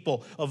a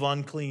people of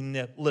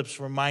unclean lips.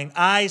 For mine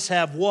eyes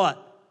have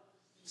what?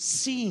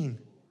 Seen.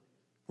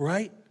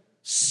 Right?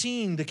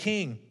 Seen the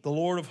King, the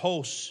Lord of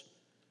hosts.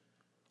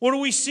 What do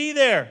we see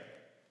there?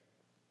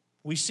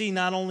 We see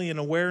not only an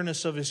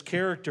awareness of His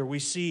character, we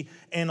see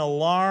an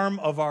alarm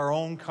of our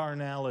own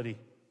carnality.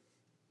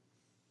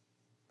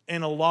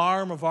 An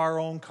alarm of our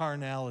own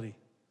carnality.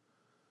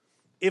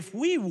 If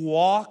we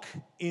walk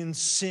in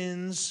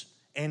sins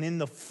and in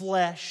the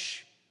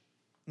flesh,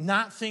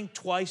 not think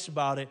twice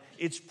about it,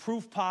 it's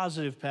proof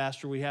positive,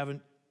 Pastor, we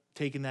haven't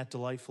taken that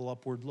delightful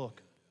upward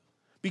look.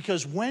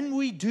 Because when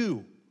we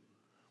do,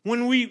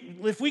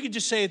 if we could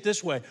just say it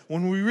this way,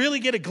 when we really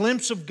get a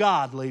glimpse of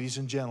God, ladies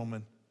and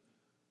gentlemen,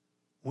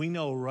 we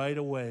know right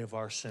away of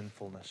our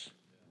sinfulness.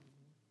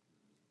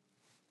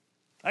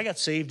 I got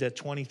saved at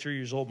 23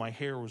 years old. My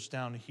hair was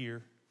down to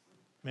here.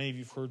 Many of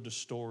you have heard the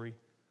story.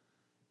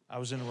 I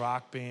was in a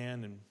rock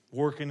band and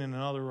working in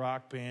another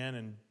rock band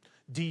and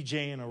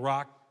DJing a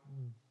rock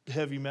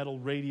heavy metal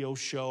radio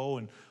show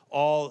and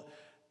all.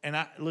 And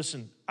I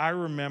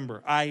remember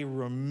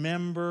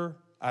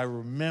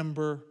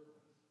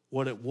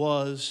what it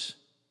was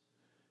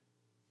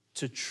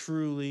to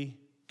truly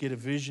get a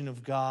vision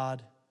of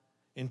God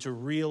and to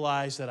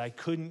realize that I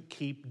couldn't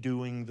keep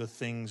doing the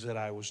things that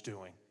I was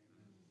doing.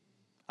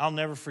 I'll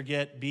never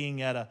forget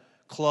being at a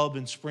club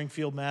in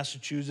Springfield,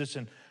 Massachusetts,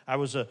 and I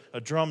was a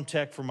drum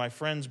tech for my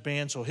friend's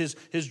band, so his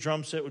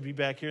drum set would be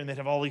back here, and they'd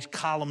have all these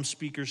column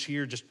speakers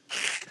here.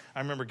 I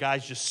remember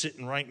guys just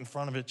sitting right in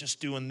front of it, just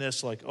doing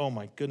this, like, oh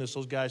my goodness,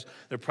 those guys,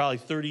 they're probably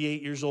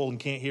 38 years old and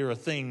can't hear a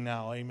thing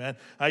now, amen.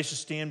 I used to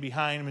stand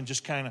behind them and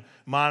just kind of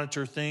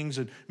monitor things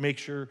and make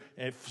sure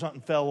if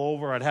something fell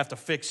over, I'd have to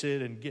fix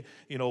it and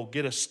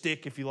get a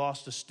stick if you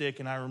lost a stick.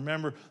 And I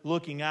remember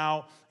looking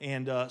out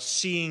and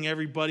seeing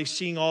everybody,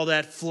 seeing all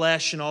that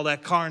flesh and all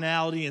that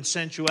carnality and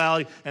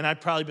sensuality, and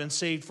I'd probably been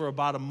saved for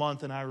about a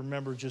month, and I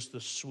remember just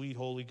the sweet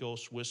Holy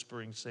Ghost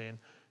whispering, saying,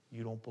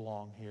 you don't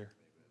belong here.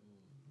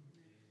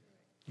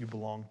 You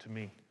belong to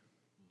me.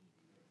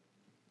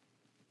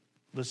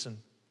 Listen,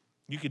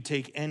 you could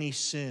take any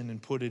sin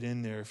and put it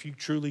in there. If you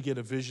truly get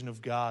a vision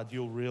of God,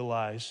 you'll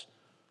realize,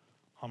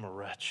 I'm a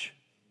wretch.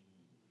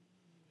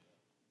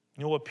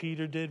 You know what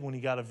Peter did when he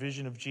got a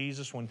vision of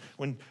Jesus?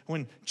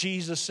 When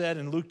Jesus said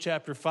in Luke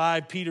chapter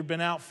 5, Peter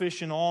been out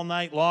fishing all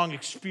night long,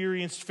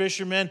 experienced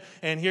fisherman,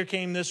 and here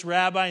came this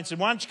rabbi and said,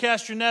 why don't you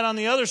cast your net on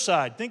the other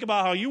side? Think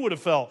about how you would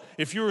have felt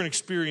if you were an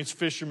experienced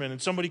fisherman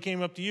and somebody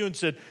came up to you and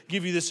said,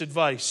 give you this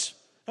advice.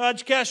 Why don't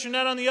you cast your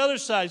net on the other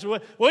side? So,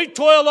 we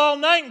toiled all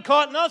night and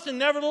caught nothing.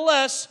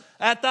 Nevertheless,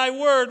 at thy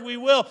word we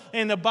will.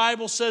 And the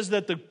Bible says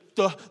that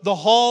the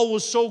haul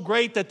was so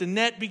great that the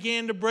net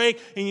began to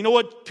break. And you know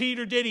what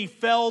Peter did? He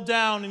fell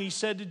down and he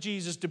said to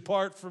Jesus,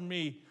 depart from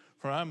me,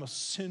 for I'm a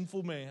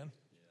sinful man.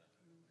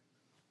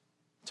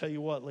 Tell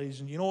you what, ladies,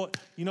 and you know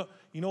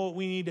what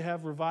we need to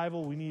have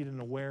revival? We need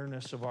an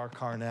awareness of our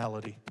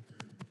carnality.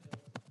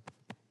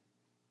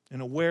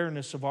 An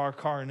awareness of our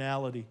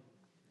carnality.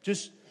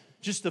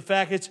 Just the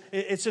fact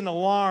it's an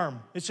alarm.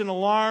 It's an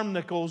alarm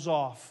that goes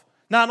off.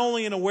 Not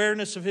only an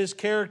awareness of His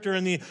character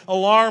and the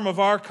alarm of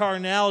our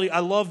carnality. I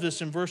love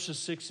this in verses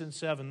 6 and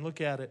 7.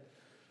 Look at it.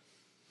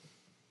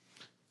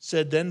 It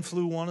said, then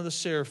flew one of the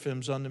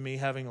seraphims unto me,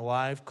 having a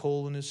live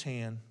coal in his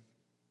hand.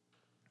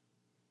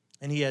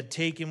 And he had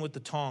taken with the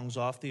tongs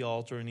off the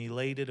altar, and he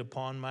laid it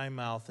upon my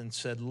mouth, and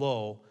said,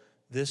 lo,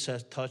 this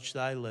hath touched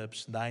thy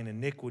lips. Thine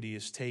iniquity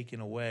is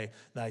taken away.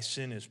 Thy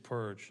sin is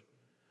purged.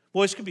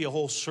 Boy, this could be a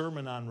whole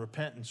sermon on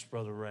repentance,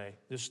 Brother Ray.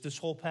 This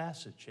whole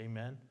passage,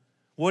 amen.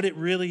 What it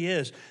really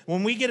is.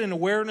 When we get an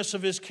awareness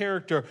of His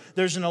character,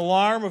 there's an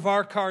alarm of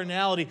our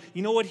carnality.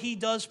 You know what He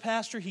does,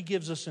 Pastor? He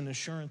gives us an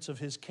assurance of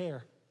His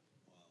care.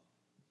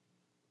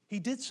 He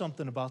did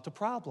something about the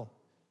problem.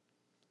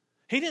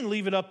 He didn't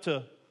leave it up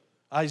to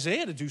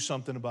Isaiah to do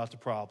something about the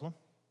problem.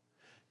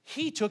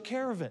 He took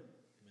care of it.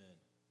 Amen.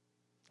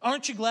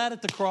 Aren't you glad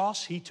at the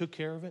cross He took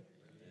care of it?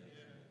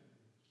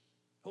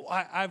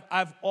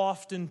 I've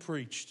often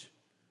preached.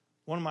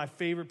 One of my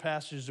favorite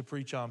passages to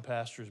preach on,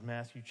 Pastor, is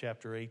Matthew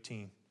chapter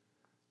 18.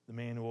 the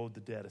man who owed the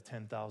debt of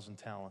 10,000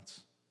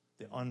 talents,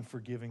 the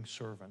unforgiving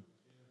servant.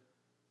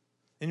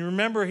 And you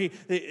remember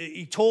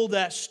he told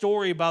that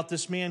story about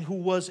this man who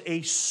was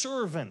a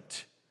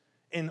servant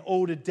and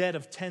owed a debt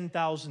of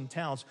 10,000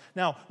 talents.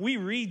 Now, we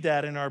read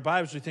that in our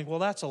Bibles. We think, well,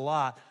 that's a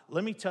lot.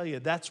 Let me tell you,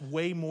 that's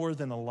way more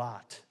than a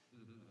lot.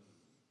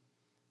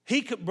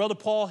 Brother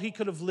Paul, he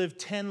could have lived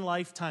 10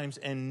 lifetimes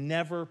and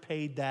never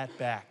paid that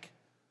back.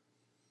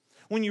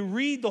 When you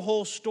read the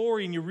whole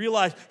story and you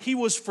realize he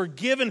was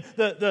forgiven,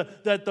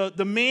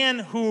 the man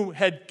who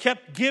had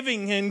kept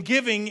giving and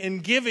giving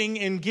and giving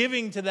and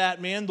giving to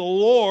that man, the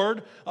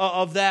Lord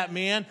of that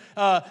man,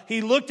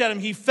 he looked at him,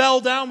 he fell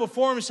down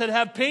before him and said,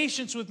 have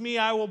patience with me,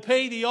 I will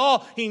pay thee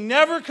all. He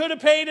never could have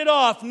paid it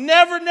off.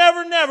 Never,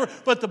 never, never.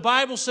 But the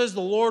Bible says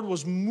the Lord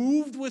was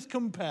moved with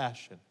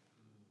compassion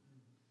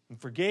and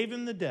forgave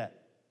him the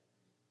debt.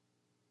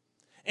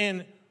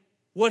 And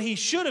what he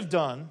should have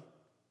done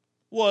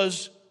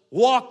was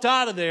walked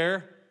out of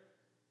there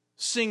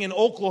singing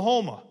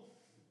Oklahoma.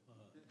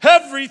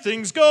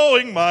 Everything's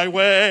going my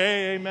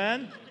way,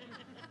 amen?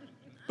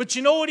 But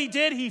you know what he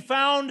did? He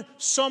found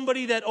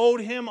somebody that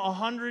owed him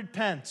 100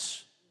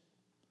 pence,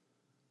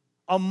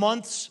 a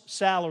month's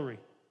salary.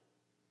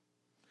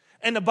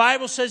 And the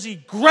Bible says he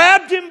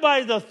grabbed him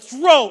by the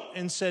throat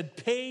and said,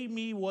 pay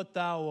me what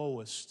thou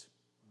owest.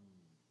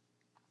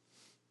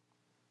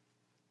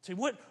 Say,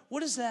 what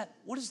is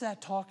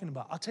that talking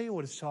about? I'll tell you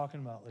what it's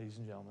talking about, ladies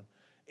and gentlemen.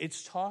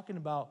 It's talking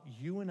about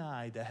you and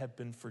I that have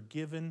been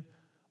forgiven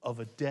of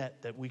a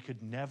debt that we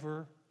could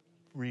never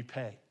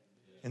repay.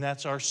 And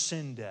that's our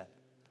sin debt.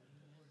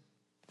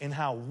 And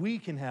how we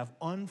can have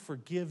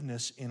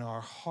unforgiveness in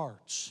our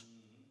hearts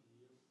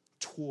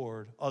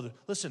toward others.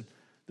 Listen,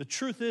 the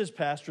truth is,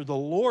 Pastor, the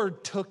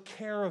Lord took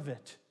care of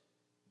it.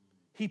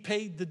 He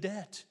paid the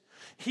debt.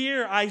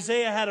 Here,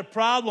 Isaiah had a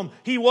problem.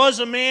 He was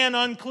a man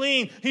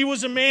unclean. He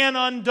was a man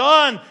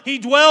undone. He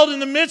dwelled in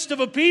the midst of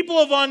a people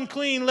of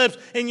unclean lips.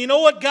 And you know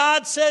what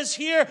God says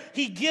here?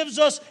 He gives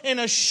us an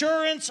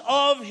assurance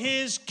of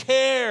His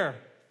care.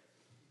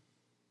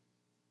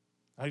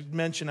 I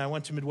mentioned I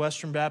went to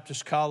Midwestern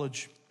Baptist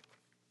College,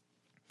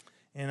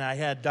 and I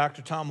had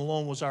Dr. Tom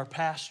Malone was our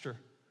pastor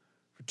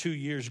for 2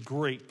 years.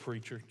 Great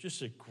preacher,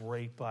 just a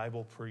great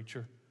Bible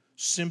preacher,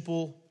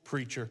 simple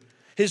preacher.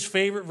 His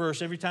favorite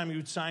verse, every time he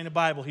would sign a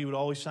Bible, he would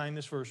always sign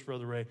this verse,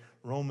 Brother Ray,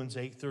 Romans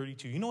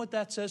 8:32. You know what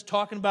that says?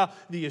 Talking about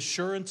the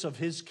assurance of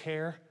His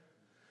care.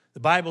 The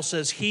Bible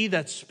says, He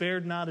that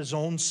spared not His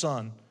own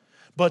Son,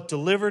 but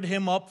delivered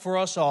Him up for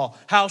us all,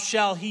 how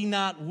shall He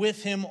not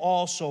with Him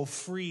also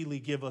freely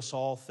give us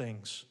all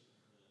things?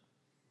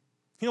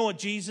 You know what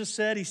Jesus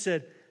said? He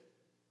said,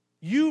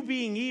 you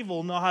being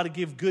evil know how to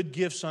give good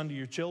gifts unto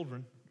your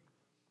children.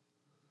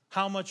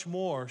 How much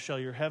more shall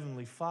your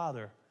heavenly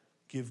Father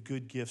give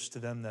good gifts to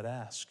them that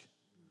ask?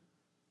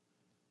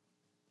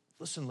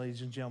 Listen,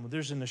 ladies and gentlemen,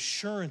 there's an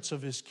assurance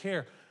of His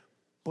care,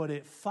 but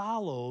it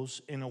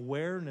follows an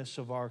awareness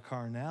of our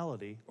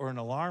carnality, or an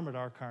alarm at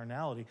our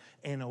carnality,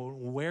 and an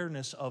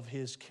awareness of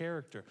His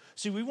character.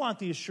 See, we want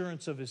the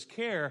assurance of His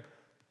care,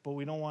 but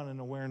we don't want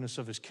an awareness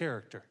of His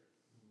character.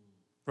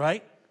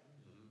 Right?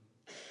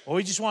 Well,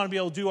 we just want to be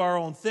able to do our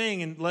own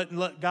thing and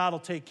let God will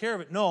take care of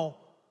it. No,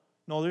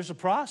 there's a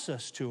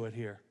process to it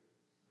here.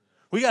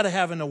 We got to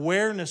have an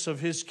awareness of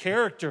His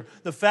character.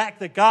 The fact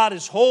that God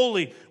is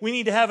holy. We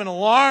need to have an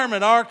alarm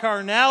at our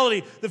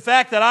carnality. The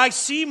fact that I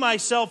see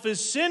myself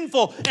as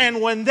sinful.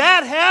 And when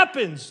that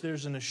happens,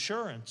 there's an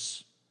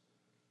assurance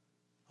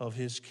of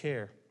His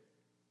care.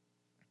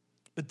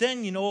 But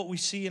then, you know what we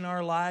see in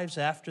our lives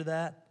after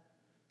that?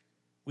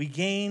 We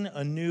gain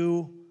a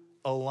new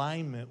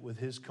alignment with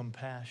His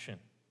compassion.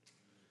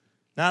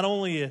 Not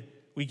only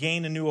we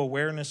gain a new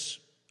awareness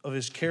of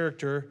His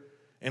character,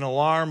 an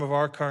alarm of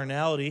our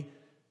carnality,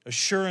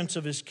 assurance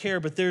of His care,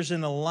 but there's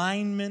an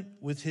alignment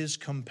with His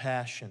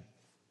compassion.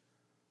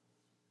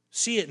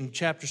 See it in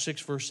chapter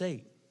 6, verse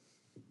 8.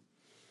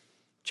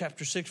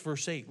 Chapter 6,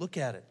 verse 8. Look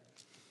at it.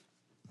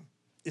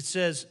 It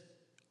says,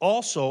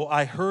 also,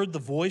 I heard the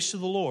voice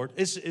of the Lord.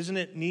 Isn't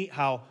it neat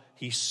how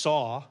He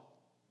saw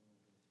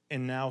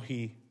and now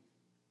He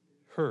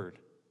heard?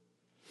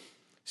 He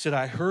said,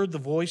 I heard the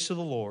voice of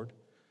the Lord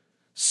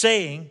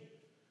saying,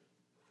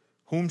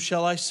 whom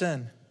shall I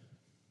send?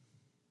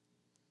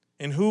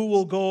 And who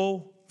will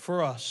go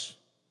for us?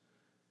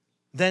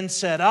 Then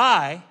said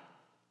I,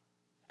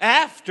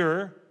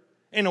 after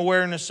an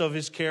awareness of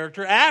His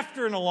character,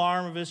 after an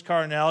alarm of His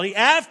carnality,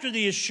 after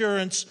the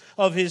assurance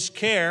of His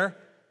care,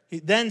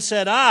 then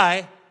said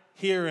I,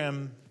 here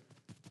am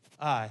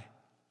I,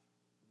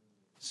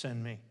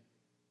 send me.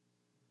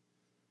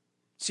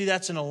 See,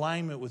 that's an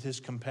alignment with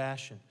His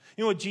compassion.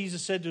 You know what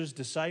Jesus said to His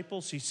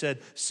disciples? He said,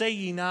 say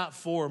ye not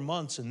 4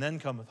 months, and then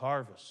cometh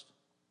harvest.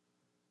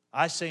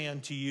 I say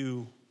unto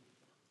you,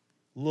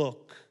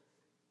 look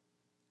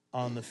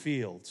on the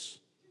fields,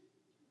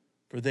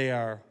 for they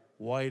are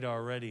white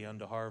already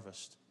unto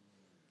harvest.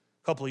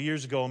 A couple of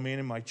years ago, a man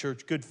in my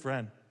church, good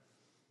friend,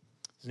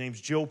 his name's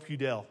Joe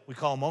Pudell. We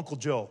call him Uncle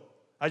Joe.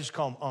 I just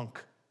call him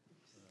Unc.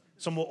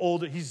 Some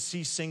older,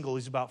 he's single,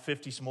 he's about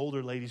 50. Some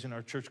older ladies in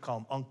our church call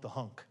him Unc the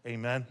Hunk.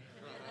 Amen.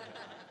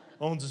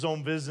 Owns his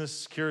own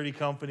business, security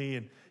company,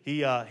 and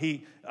he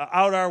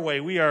out our way.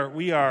 We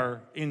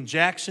are in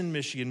Jackson,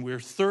 Michigan. We're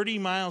 30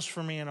 miles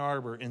from Ann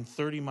Arbor and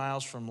 30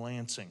 miles from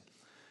Lansing.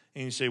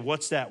 And you say,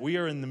 what's that? We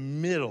are in the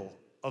middle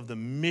of the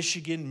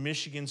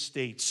Michigan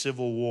State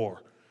Civil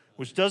War,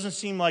 which doesn't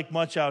seem like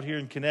much out here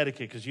in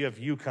Connecticut because you have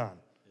Yukon.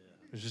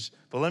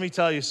 But let me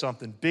tell you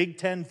something. Big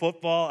Ten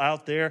football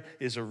out there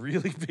is a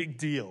really big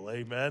deal.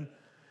 Amen.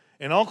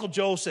 And Uncle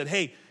Joe said,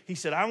 hey, he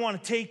said, I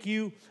want to take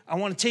you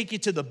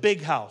to the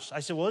big house. I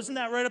said, well, isn't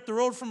that right up the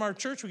road from our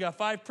church? We got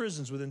 5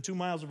 prisons within 2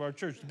 miles of our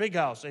church. The big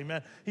house,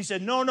 amen. He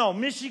said, no,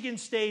 Michigan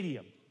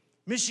Stadium.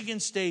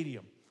 Michigan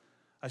Stadium.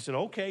 I said,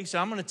 okay. He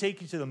said, I'm going to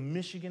take you to the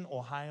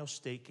Michigan-Ohio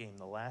State game,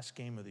 the last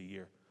game of the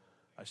year.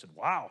 I said,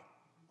 wow,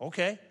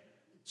 okay.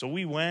 So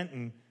we went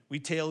and we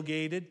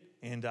tailgated.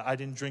 And I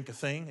didn't drink a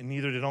thing, and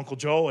neither did Uncle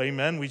Joe,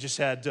 amen. We just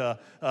had,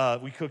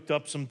 we cooked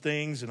up some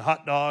things and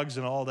hot dogs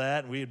and all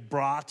that. And we had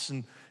brats,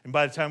 and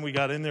by the time we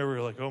got in there, we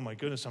were like, oh my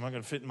goodness, I'm not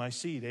going to fit in my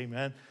seat,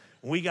 amen.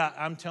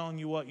 I'm telling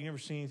you what, you never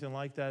seen anything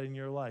like that in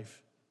your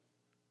life.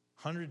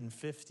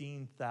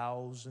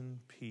 115,000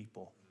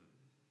 people.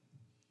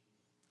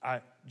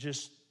 It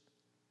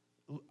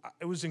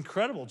was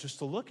incredible just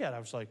to look at. I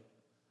was like,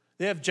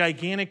 they have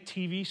gigantic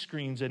TV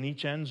screens in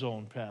each end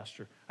zone,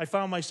 Pastor. I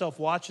found myself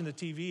watching the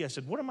TV. I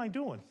said, what am I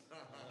doing?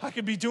 I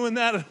could be doing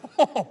that at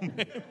home.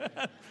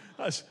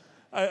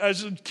 I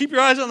said, keep your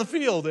eyes on the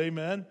field,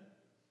 amen.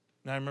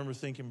 And I remember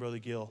thinking, Brother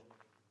Gill,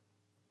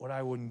 what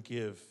I wouldn't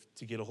give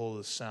to get a hold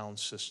of the sound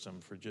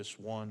system for just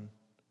one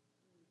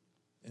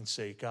and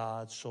say,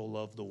 God so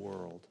loved the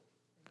world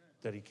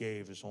that he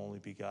gave his only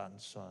begotten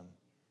Son,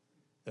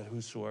 that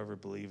whosoever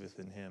believeth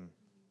in him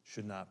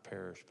should not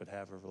perish but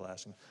have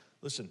everlasting.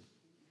 Listen,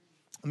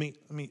 let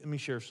me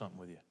share something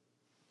with you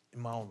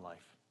in my own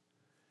life.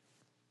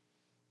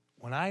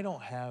 When I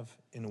don't have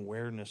an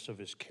awareness of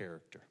his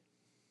character,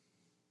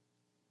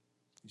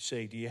 you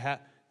say, do you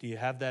have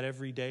that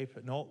every day?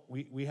 But no,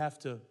 we have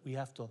to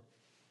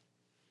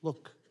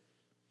look.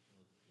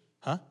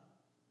 Huh?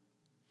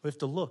 We have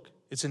to look.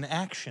 It's an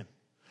action.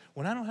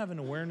 When I don't have an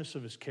awareness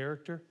of his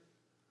character,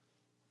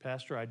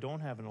 Pastor, I don't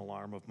have an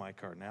alarm of my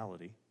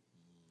carnality.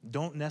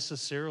 Don't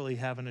necessarily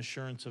have an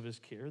assurance of his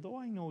care, though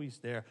I know he's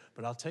there.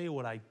 But I'll tell you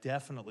what I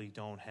definitely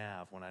don't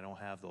have when I don't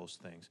have those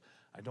things.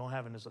 I don't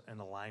have an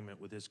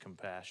alignment with his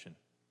compassion.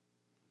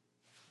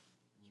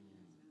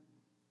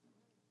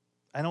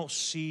 I don't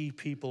see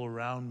people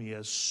around me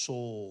as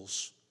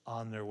souls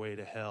on their way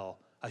to hell.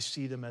 I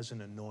see them as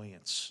an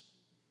annoyance.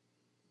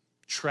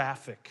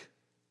 Traffic.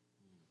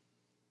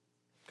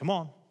 Come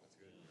on.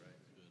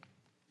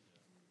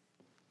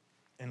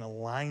 An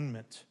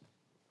alignment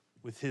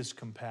with his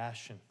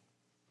compassion.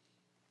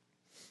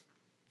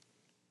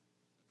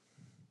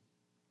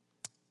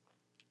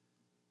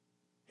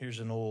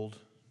 Here's an old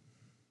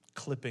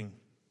clipping.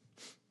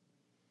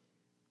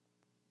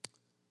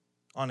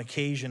 On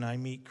occasion, I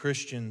meet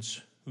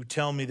Christians who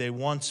tell me they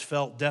once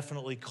felt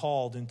definitely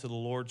called into the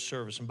Lord's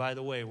service. And by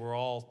the way, we're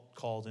all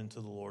called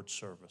into the Lord's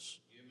service.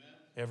 Amen.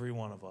 Every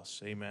one of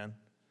us. Amen.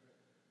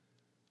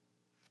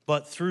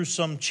 But through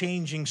some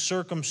changing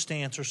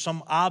circumstance or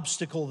some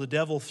obstacle the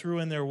devil threw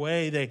in their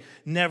way, they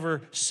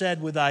never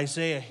said with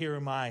Isaiah, "Here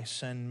am I,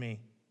 send me."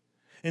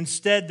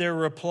 Instead, their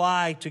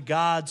reply to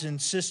God's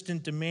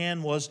insistent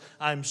demand was,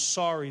 "I'm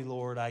sorry,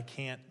 Lord, I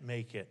can't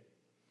make it."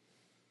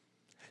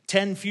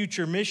 10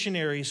 future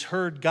missionaries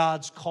heard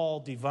God's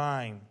call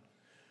divine.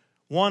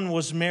 One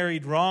was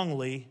married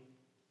wrongly.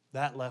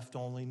 That left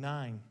only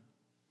 9.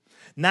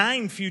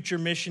 9 future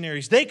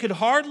missionaries. They could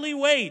hardly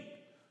wait.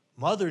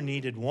 Mother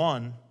needed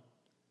 1.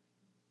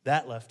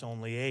 That left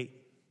only 8.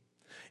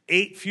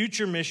 8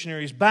 future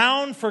missionaries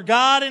bound for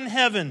God in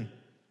heaven.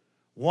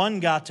 1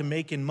 got to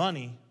making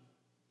money.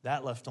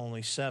 That left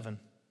only 7.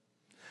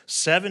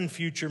 7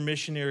 future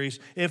missionaries.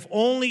 If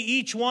only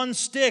each one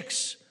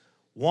sticks.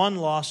 1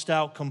 lost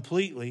out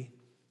completely.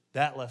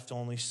 That left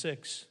only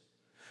 6.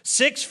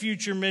 6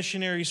 future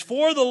missionaries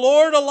for the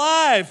Lord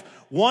alive.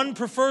 1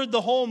 preferred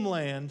the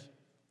homeland.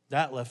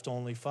 That left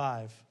only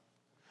 5.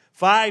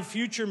 5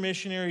 future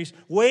missionaries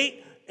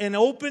wait an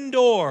open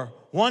door.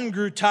 1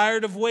 grew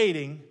tired of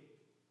waiting,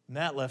 and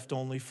that left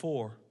only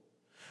 4.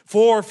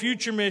 4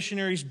 future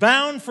missionaries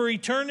bound for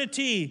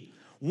eternity.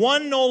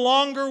 1 no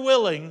longer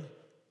willing.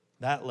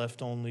 That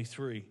left only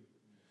 3.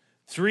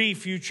 3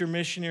 future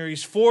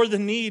missionaries for the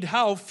need.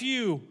 How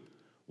few.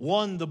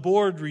 1 the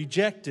board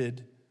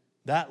rejected.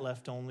 That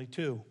left only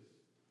 2.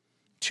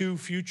 2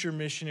 future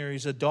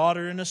missionaries, a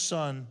daughter and a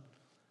son.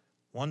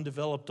 1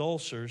 developed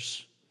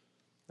ulcers.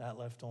 That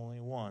left only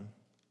 1.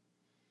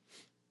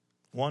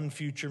 1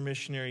 future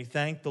missionary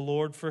thanked the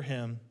Lord for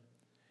him.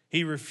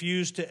 He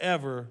refused to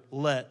ever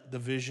let the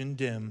vision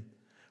dim.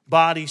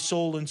 Body,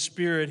 soul, and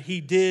spirit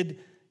he did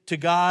to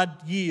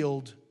God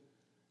yield.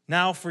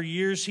 Now for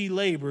years he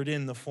labored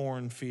in the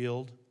foreign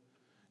field.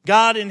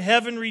 God in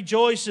heaven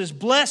rejoices.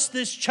 Bless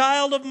this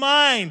child of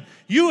mine.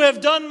 You have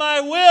done my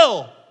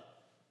will.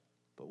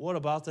 But what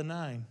about the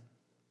 9?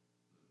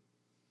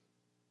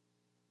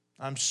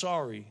 I'm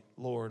sorry,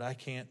 Lord, I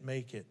can't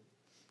make it.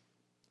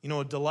 You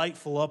know, a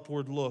delightful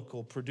upward look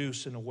will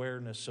produce an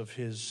awareness of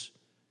His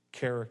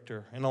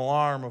character, an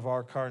alarm of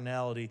our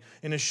carnality,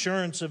 an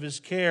assurance of His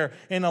care,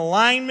 an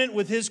alignment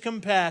with His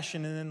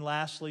compassion. And then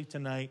lastly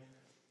tonight,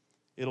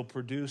 it'll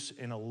produce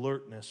an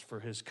alertness for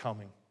His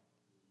coming.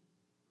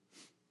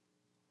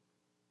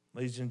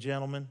 Ladies and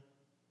gentlemen,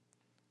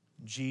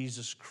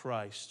 Jesus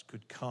Christ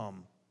could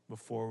come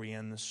before we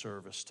end the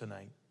service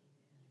tonight.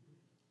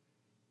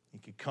 He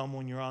could come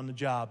when you're on the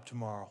job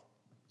tomorrow.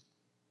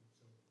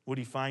 Would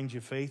He find you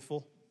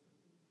faithful?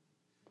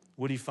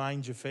 Would He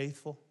find you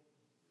faithful?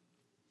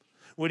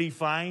 Would He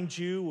find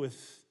you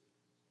with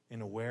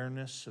an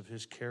awareness of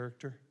His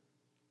character?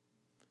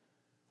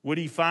 Would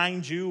He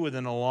find you with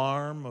an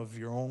alarm of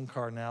your own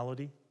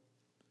carnality?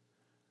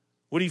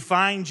 Would He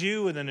find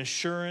you with an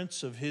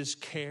assurance of His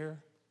care?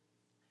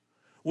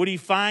 Would He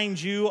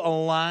find you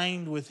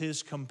aligned with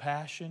His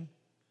compassion?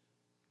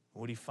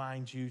 Would He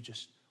find you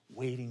just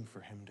waiting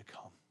for Him to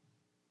come?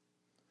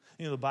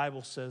 You know, the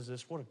Bible says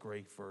this. What a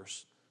great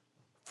verse.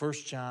 1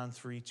 John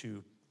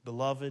 3:2.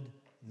 Beloved,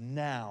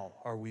 now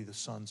are we the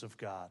sons of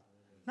God.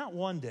 Not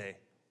one day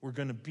we're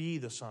going to be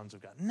the sons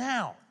of God.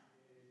 Now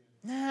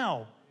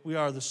we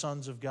are the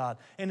sons of God.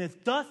 And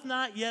it doth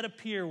not yet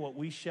appear what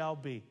we shall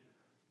be.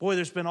 Boy,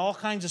 there's been all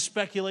kinds of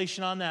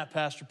speculation on that,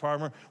 Pastor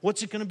Palmer.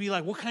 What's it going to be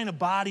like? What kind of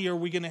body are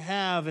we going to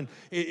have? And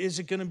is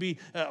it going to be,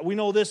 we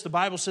know this, the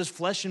Bible says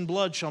flesh and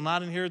blood shall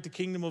not inherit the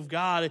kingdom of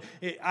God.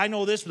 I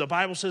know this, but the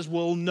Bible says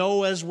we'll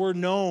know as we're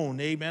known.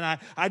 Amen.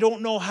 I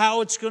don't know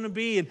how it's going to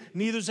be, and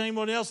neither is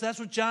anyone else. That's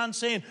what John's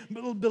saying.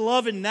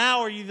 Beloved, now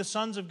are ye the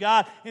sons of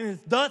God, and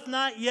it doth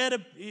not yet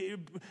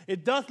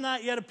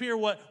appear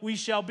what we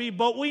shall be.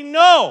 But we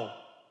know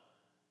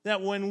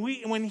that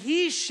when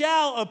He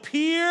shall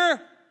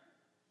appear,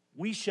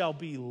 we shall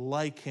be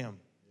like Him,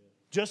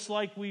 just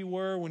like we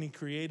were when He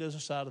created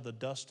us out of the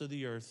dust of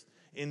the earth.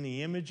 In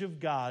the image of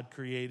God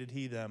created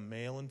He them,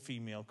 male and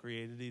female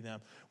created He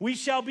them. We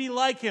shall be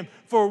like Him,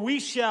 for we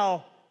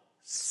shall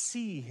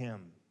see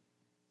Him.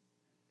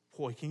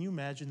 Boy, can you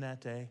imagine that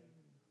day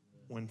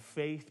when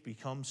faith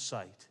becomes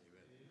sight?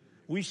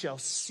 We shall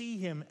see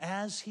Him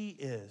as He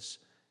is.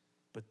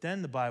 But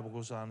then the Bible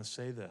goes on to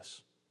say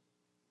this.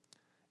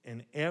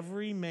 And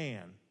every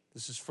man,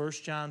 this is 1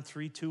 John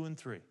 3:2 and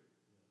 3.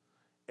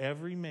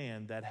 Every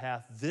man that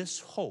hath this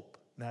hope,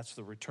 and that's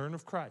the return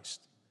of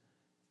Christ,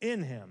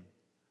 in him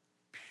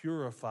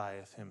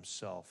purifieth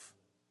himself,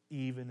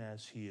 even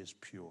as he is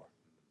pure.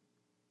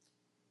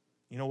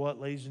 You know what,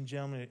 ladies and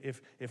gentlemen?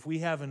 If we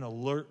have an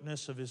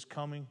alertness of His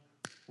coming,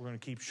 we're going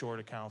to keep short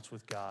accounts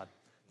with God.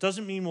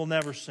 Doesn't mean we'll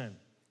never sin.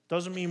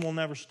 Doesn't mean we'll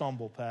never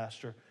stumble,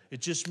 Pastor.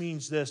 It just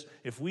means this.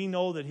 If we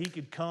know that He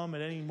could come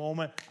at any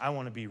moment, I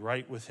want to be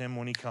right with Him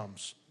when He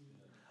comes.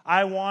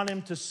 I want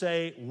Him to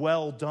say,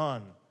 well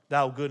done,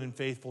 thou good and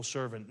faithful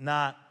servant.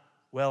 Not,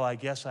 well, I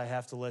guess I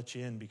have to let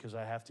you in because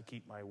I have to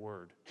keep my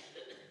word.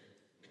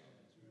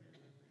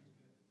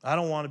 I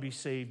don't want to be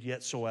saved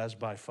yet so as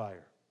by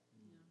fire.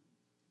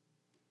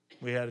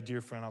 We had a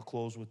dear friend, I'll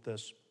close with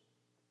this.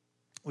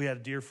 We had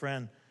a dear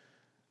friend,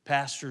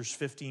 pastors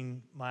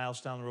 15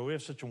 miles down the road. We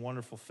have such a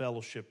wonderful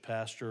fellowship,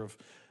 Pastor.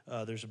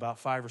 There's about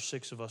 5 or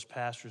 6 of us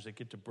pastors that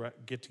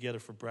get together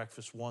for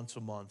breakfast once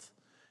a month,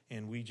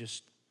 and we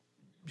just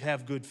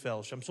have good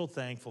fellowship. I'm so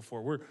thankful for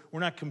it.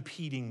 We're not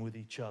competing with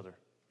each other.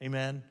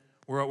 Amen?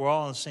 We're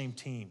all on the same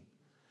team.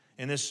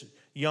 And this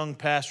young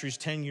pastor, he's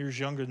 10 years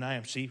younger than I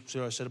am. See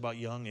what I said about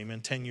young?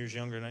 Amen. 10 years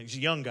younger than I am. He's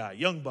a young guy,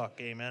 young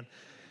buck. Amen.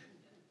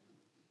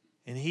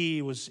 And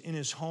he was in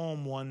his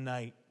home one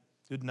night.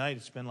 Good night.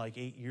 It's been like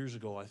 8 years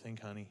ago, I think,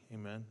 honey.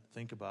 Amen.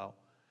 Think about.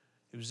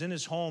 He was in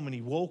his home, and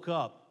he woke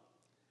up,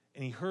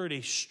 and he heard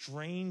a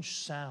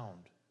strange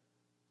sound.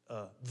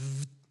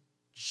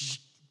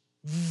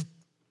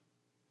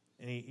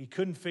 And he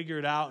couldn't figure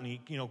it out.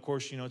 And of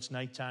course, it's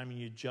nighttime and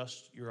you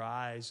adjust your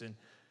eyes. And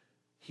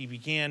he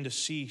began to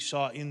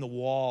saw in the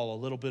wall a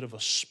little bit of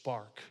a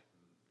spark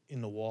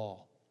in the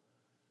wall.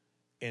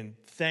 And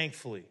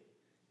thankfully,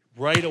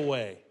 right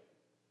away,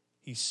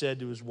 he said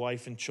to his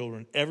wife and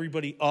children,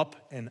 everybody up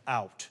and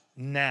out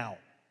now.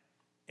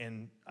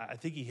 And I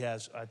think he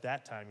has, at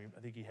that time,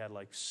 I think he had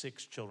like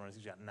 6 children. I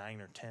think he's got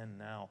 9 or 10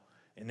 now.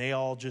 And they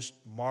all just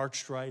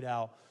marched right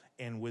out.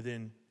 And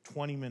within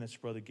 20 minutes,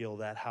 Brother Gill,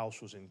 that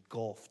house was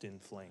engulfed in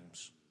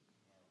flames.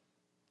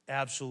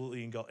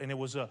 Absolutely engulfed. And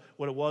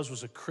what it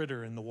was a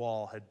critter in the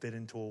wall had bit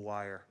into a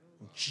wire.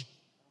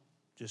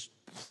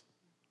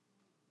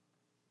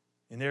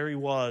 And there he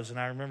was. And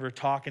I remember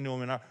talking to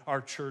him, and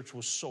our church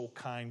was so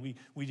kind.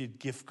 We did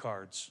gift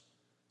cards.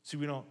 See,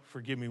 we don't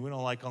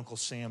like Uncle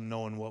Sam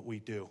knowing what we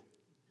do.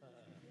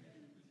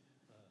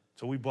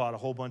 So we bought a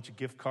whole bunch of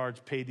gift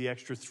cards, paid the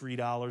extra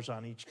 $3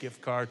 on each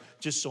gift card,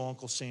 just so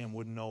Uncle Sam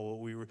wouldn't know what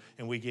we were.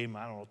 And we gave him,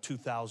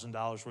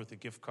 $2,000 worth of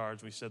gift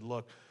cards. We said,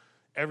 look,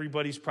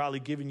 everybody's probably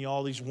giving you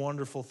all these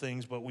wonderful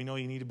things, but we know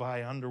you need to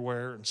buy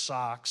underwear and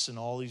socks and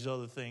all these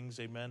other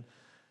things, amen.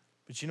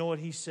 But you know what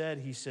he said?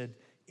 He said,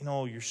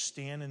 you're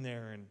standing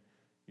there and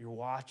you're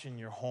watching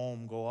your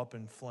home go up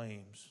in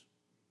flames.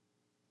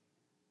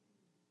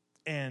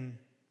 And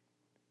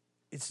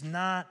it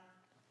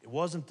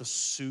wasn't the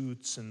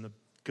suits and the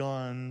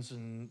guns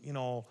and,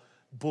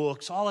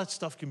 books. All that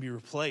stuff can be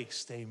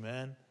replaced,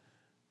 amen.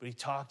 But he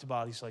talked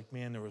about, he's like,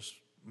 man, there was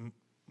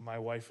my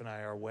wife and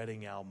I, our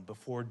wedding album,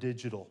 before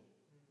digital,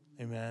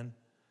 amen.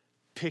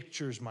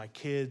 Pictures my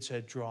kids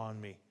had drawn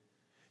me.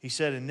 He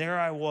said, and there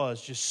I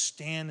was, just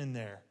standing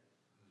there.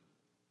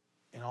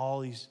 And all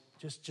these,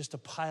 just a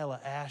pile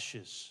of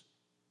ashes.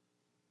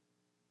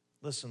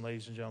 Listen,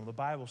 ladies and gentlemen, the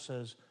Bible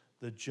says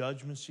the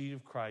judgment seat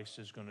of Christ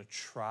is going to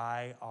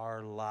try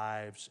our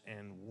lives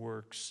and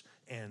works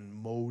and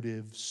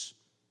motives.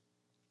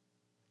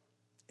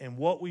 And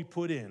what we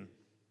put in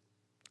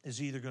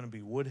is either going to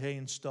be wood, hay,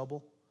 and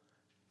stubble,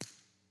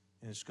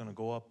 and it's going to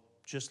go up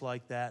just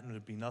like that, and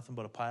it'll be nothing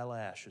but a pile of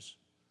ashes,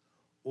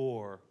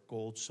 or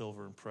gold,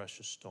 silver, and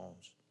precious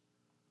stones.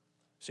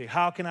 See,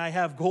 how can I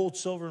have gold,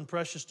 silver, and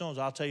precious stones?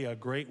 I'll tell you a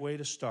great way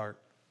to start.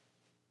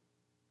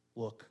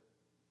 Look.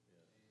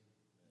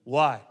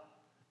 Why?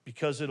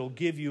 Because it'll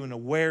give you an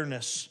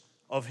awareness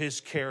of His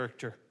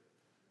character,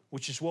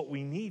 which is what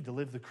we need to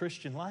live the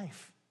Christian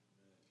life.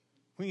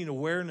 We need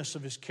awareness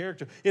of His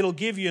character. It'll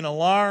give you an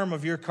alarm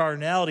of your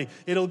carnality.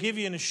 It'll give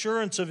you an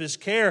assurance of His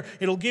care.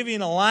 It'll give you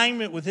an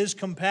alignment with His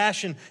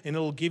compassion, and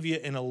it'll give you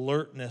an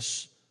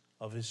alertness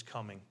of His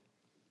coming.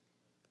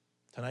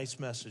 Tonight's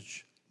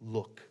message,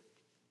 look.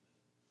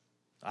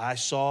 I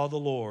saw the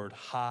Lord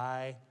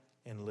high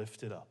and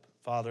lifted up.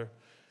 Father,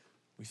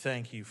 we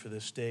thank You for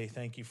this day.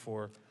 Thank You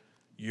for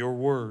Your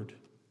word,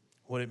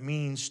 what it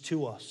means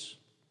to us.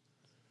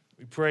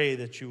 We pray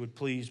that You would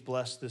please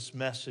bless this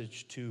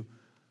message to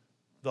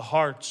the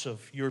hearts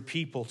of Your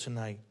people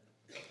tonight.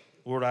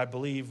 Lord, I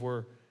believe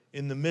we're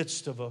in the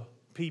midst of a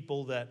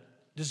people that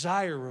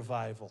desire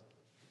revival,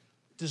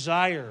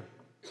 desire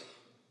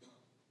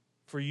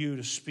for You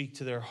to speak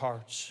to their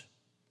hearts.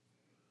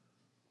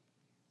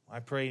 I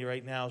pray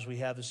right now as we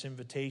have this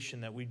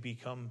invitation that we'd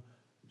become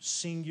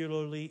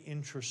singularly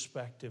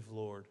introspective,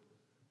 Lord.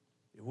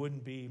 It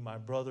wouldn't be my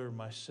brother or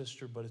my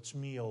sister, but it's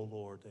me, oh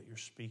Lord, that You're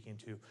speaking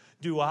to.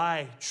 Do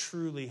I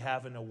truly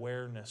have an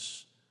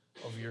awareness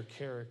of Your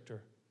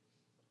character?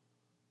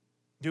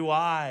 Do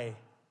I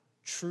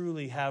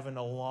truly have an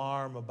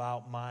alarm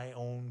about my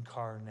own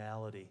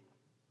carnality?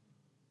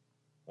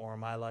 Or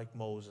am I like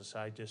Moses?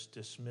 I just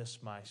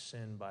dismiss my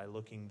sin by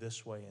looking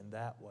this way and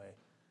that way,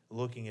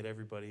 looking at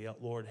everybody else.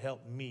 Lord,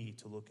 help me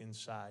to look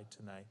inside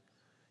tonight.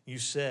 You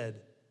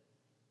said,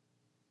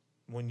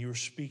 when you were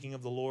speaking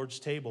of the Lord's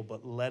table,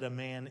 but let a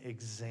man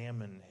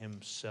examine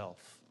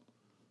himself.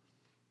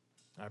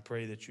 I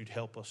pray that You'd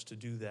help us to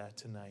do that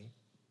tonight.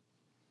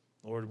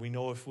 Lord, we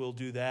know if we'll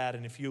do that,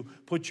 and if You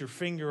put Your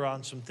finger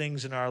on some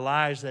things in our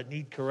lives that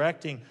need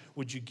correcting,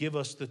 would You give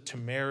us the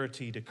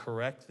temerity to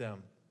correct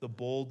them, the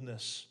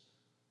boldness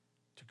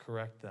to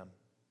correct them.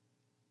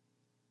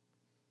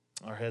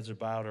 Our heads are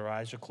bowed, our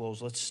eyes are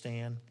closed. Let's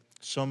stand.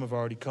 Some have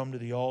already come to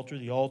the altar.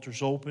 The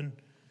altar's open.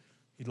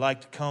 You'd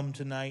like to come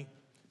tonight.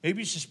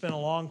 Maybe it's just been a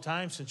long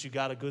time since you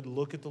got a good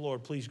look at the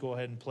Lord. Please go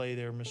ahead and play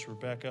there, Miss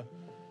Rebecca.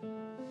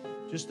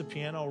 Just the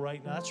piano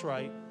right now. That's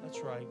right. That's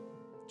right.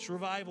 It's a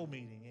revival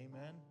meeting.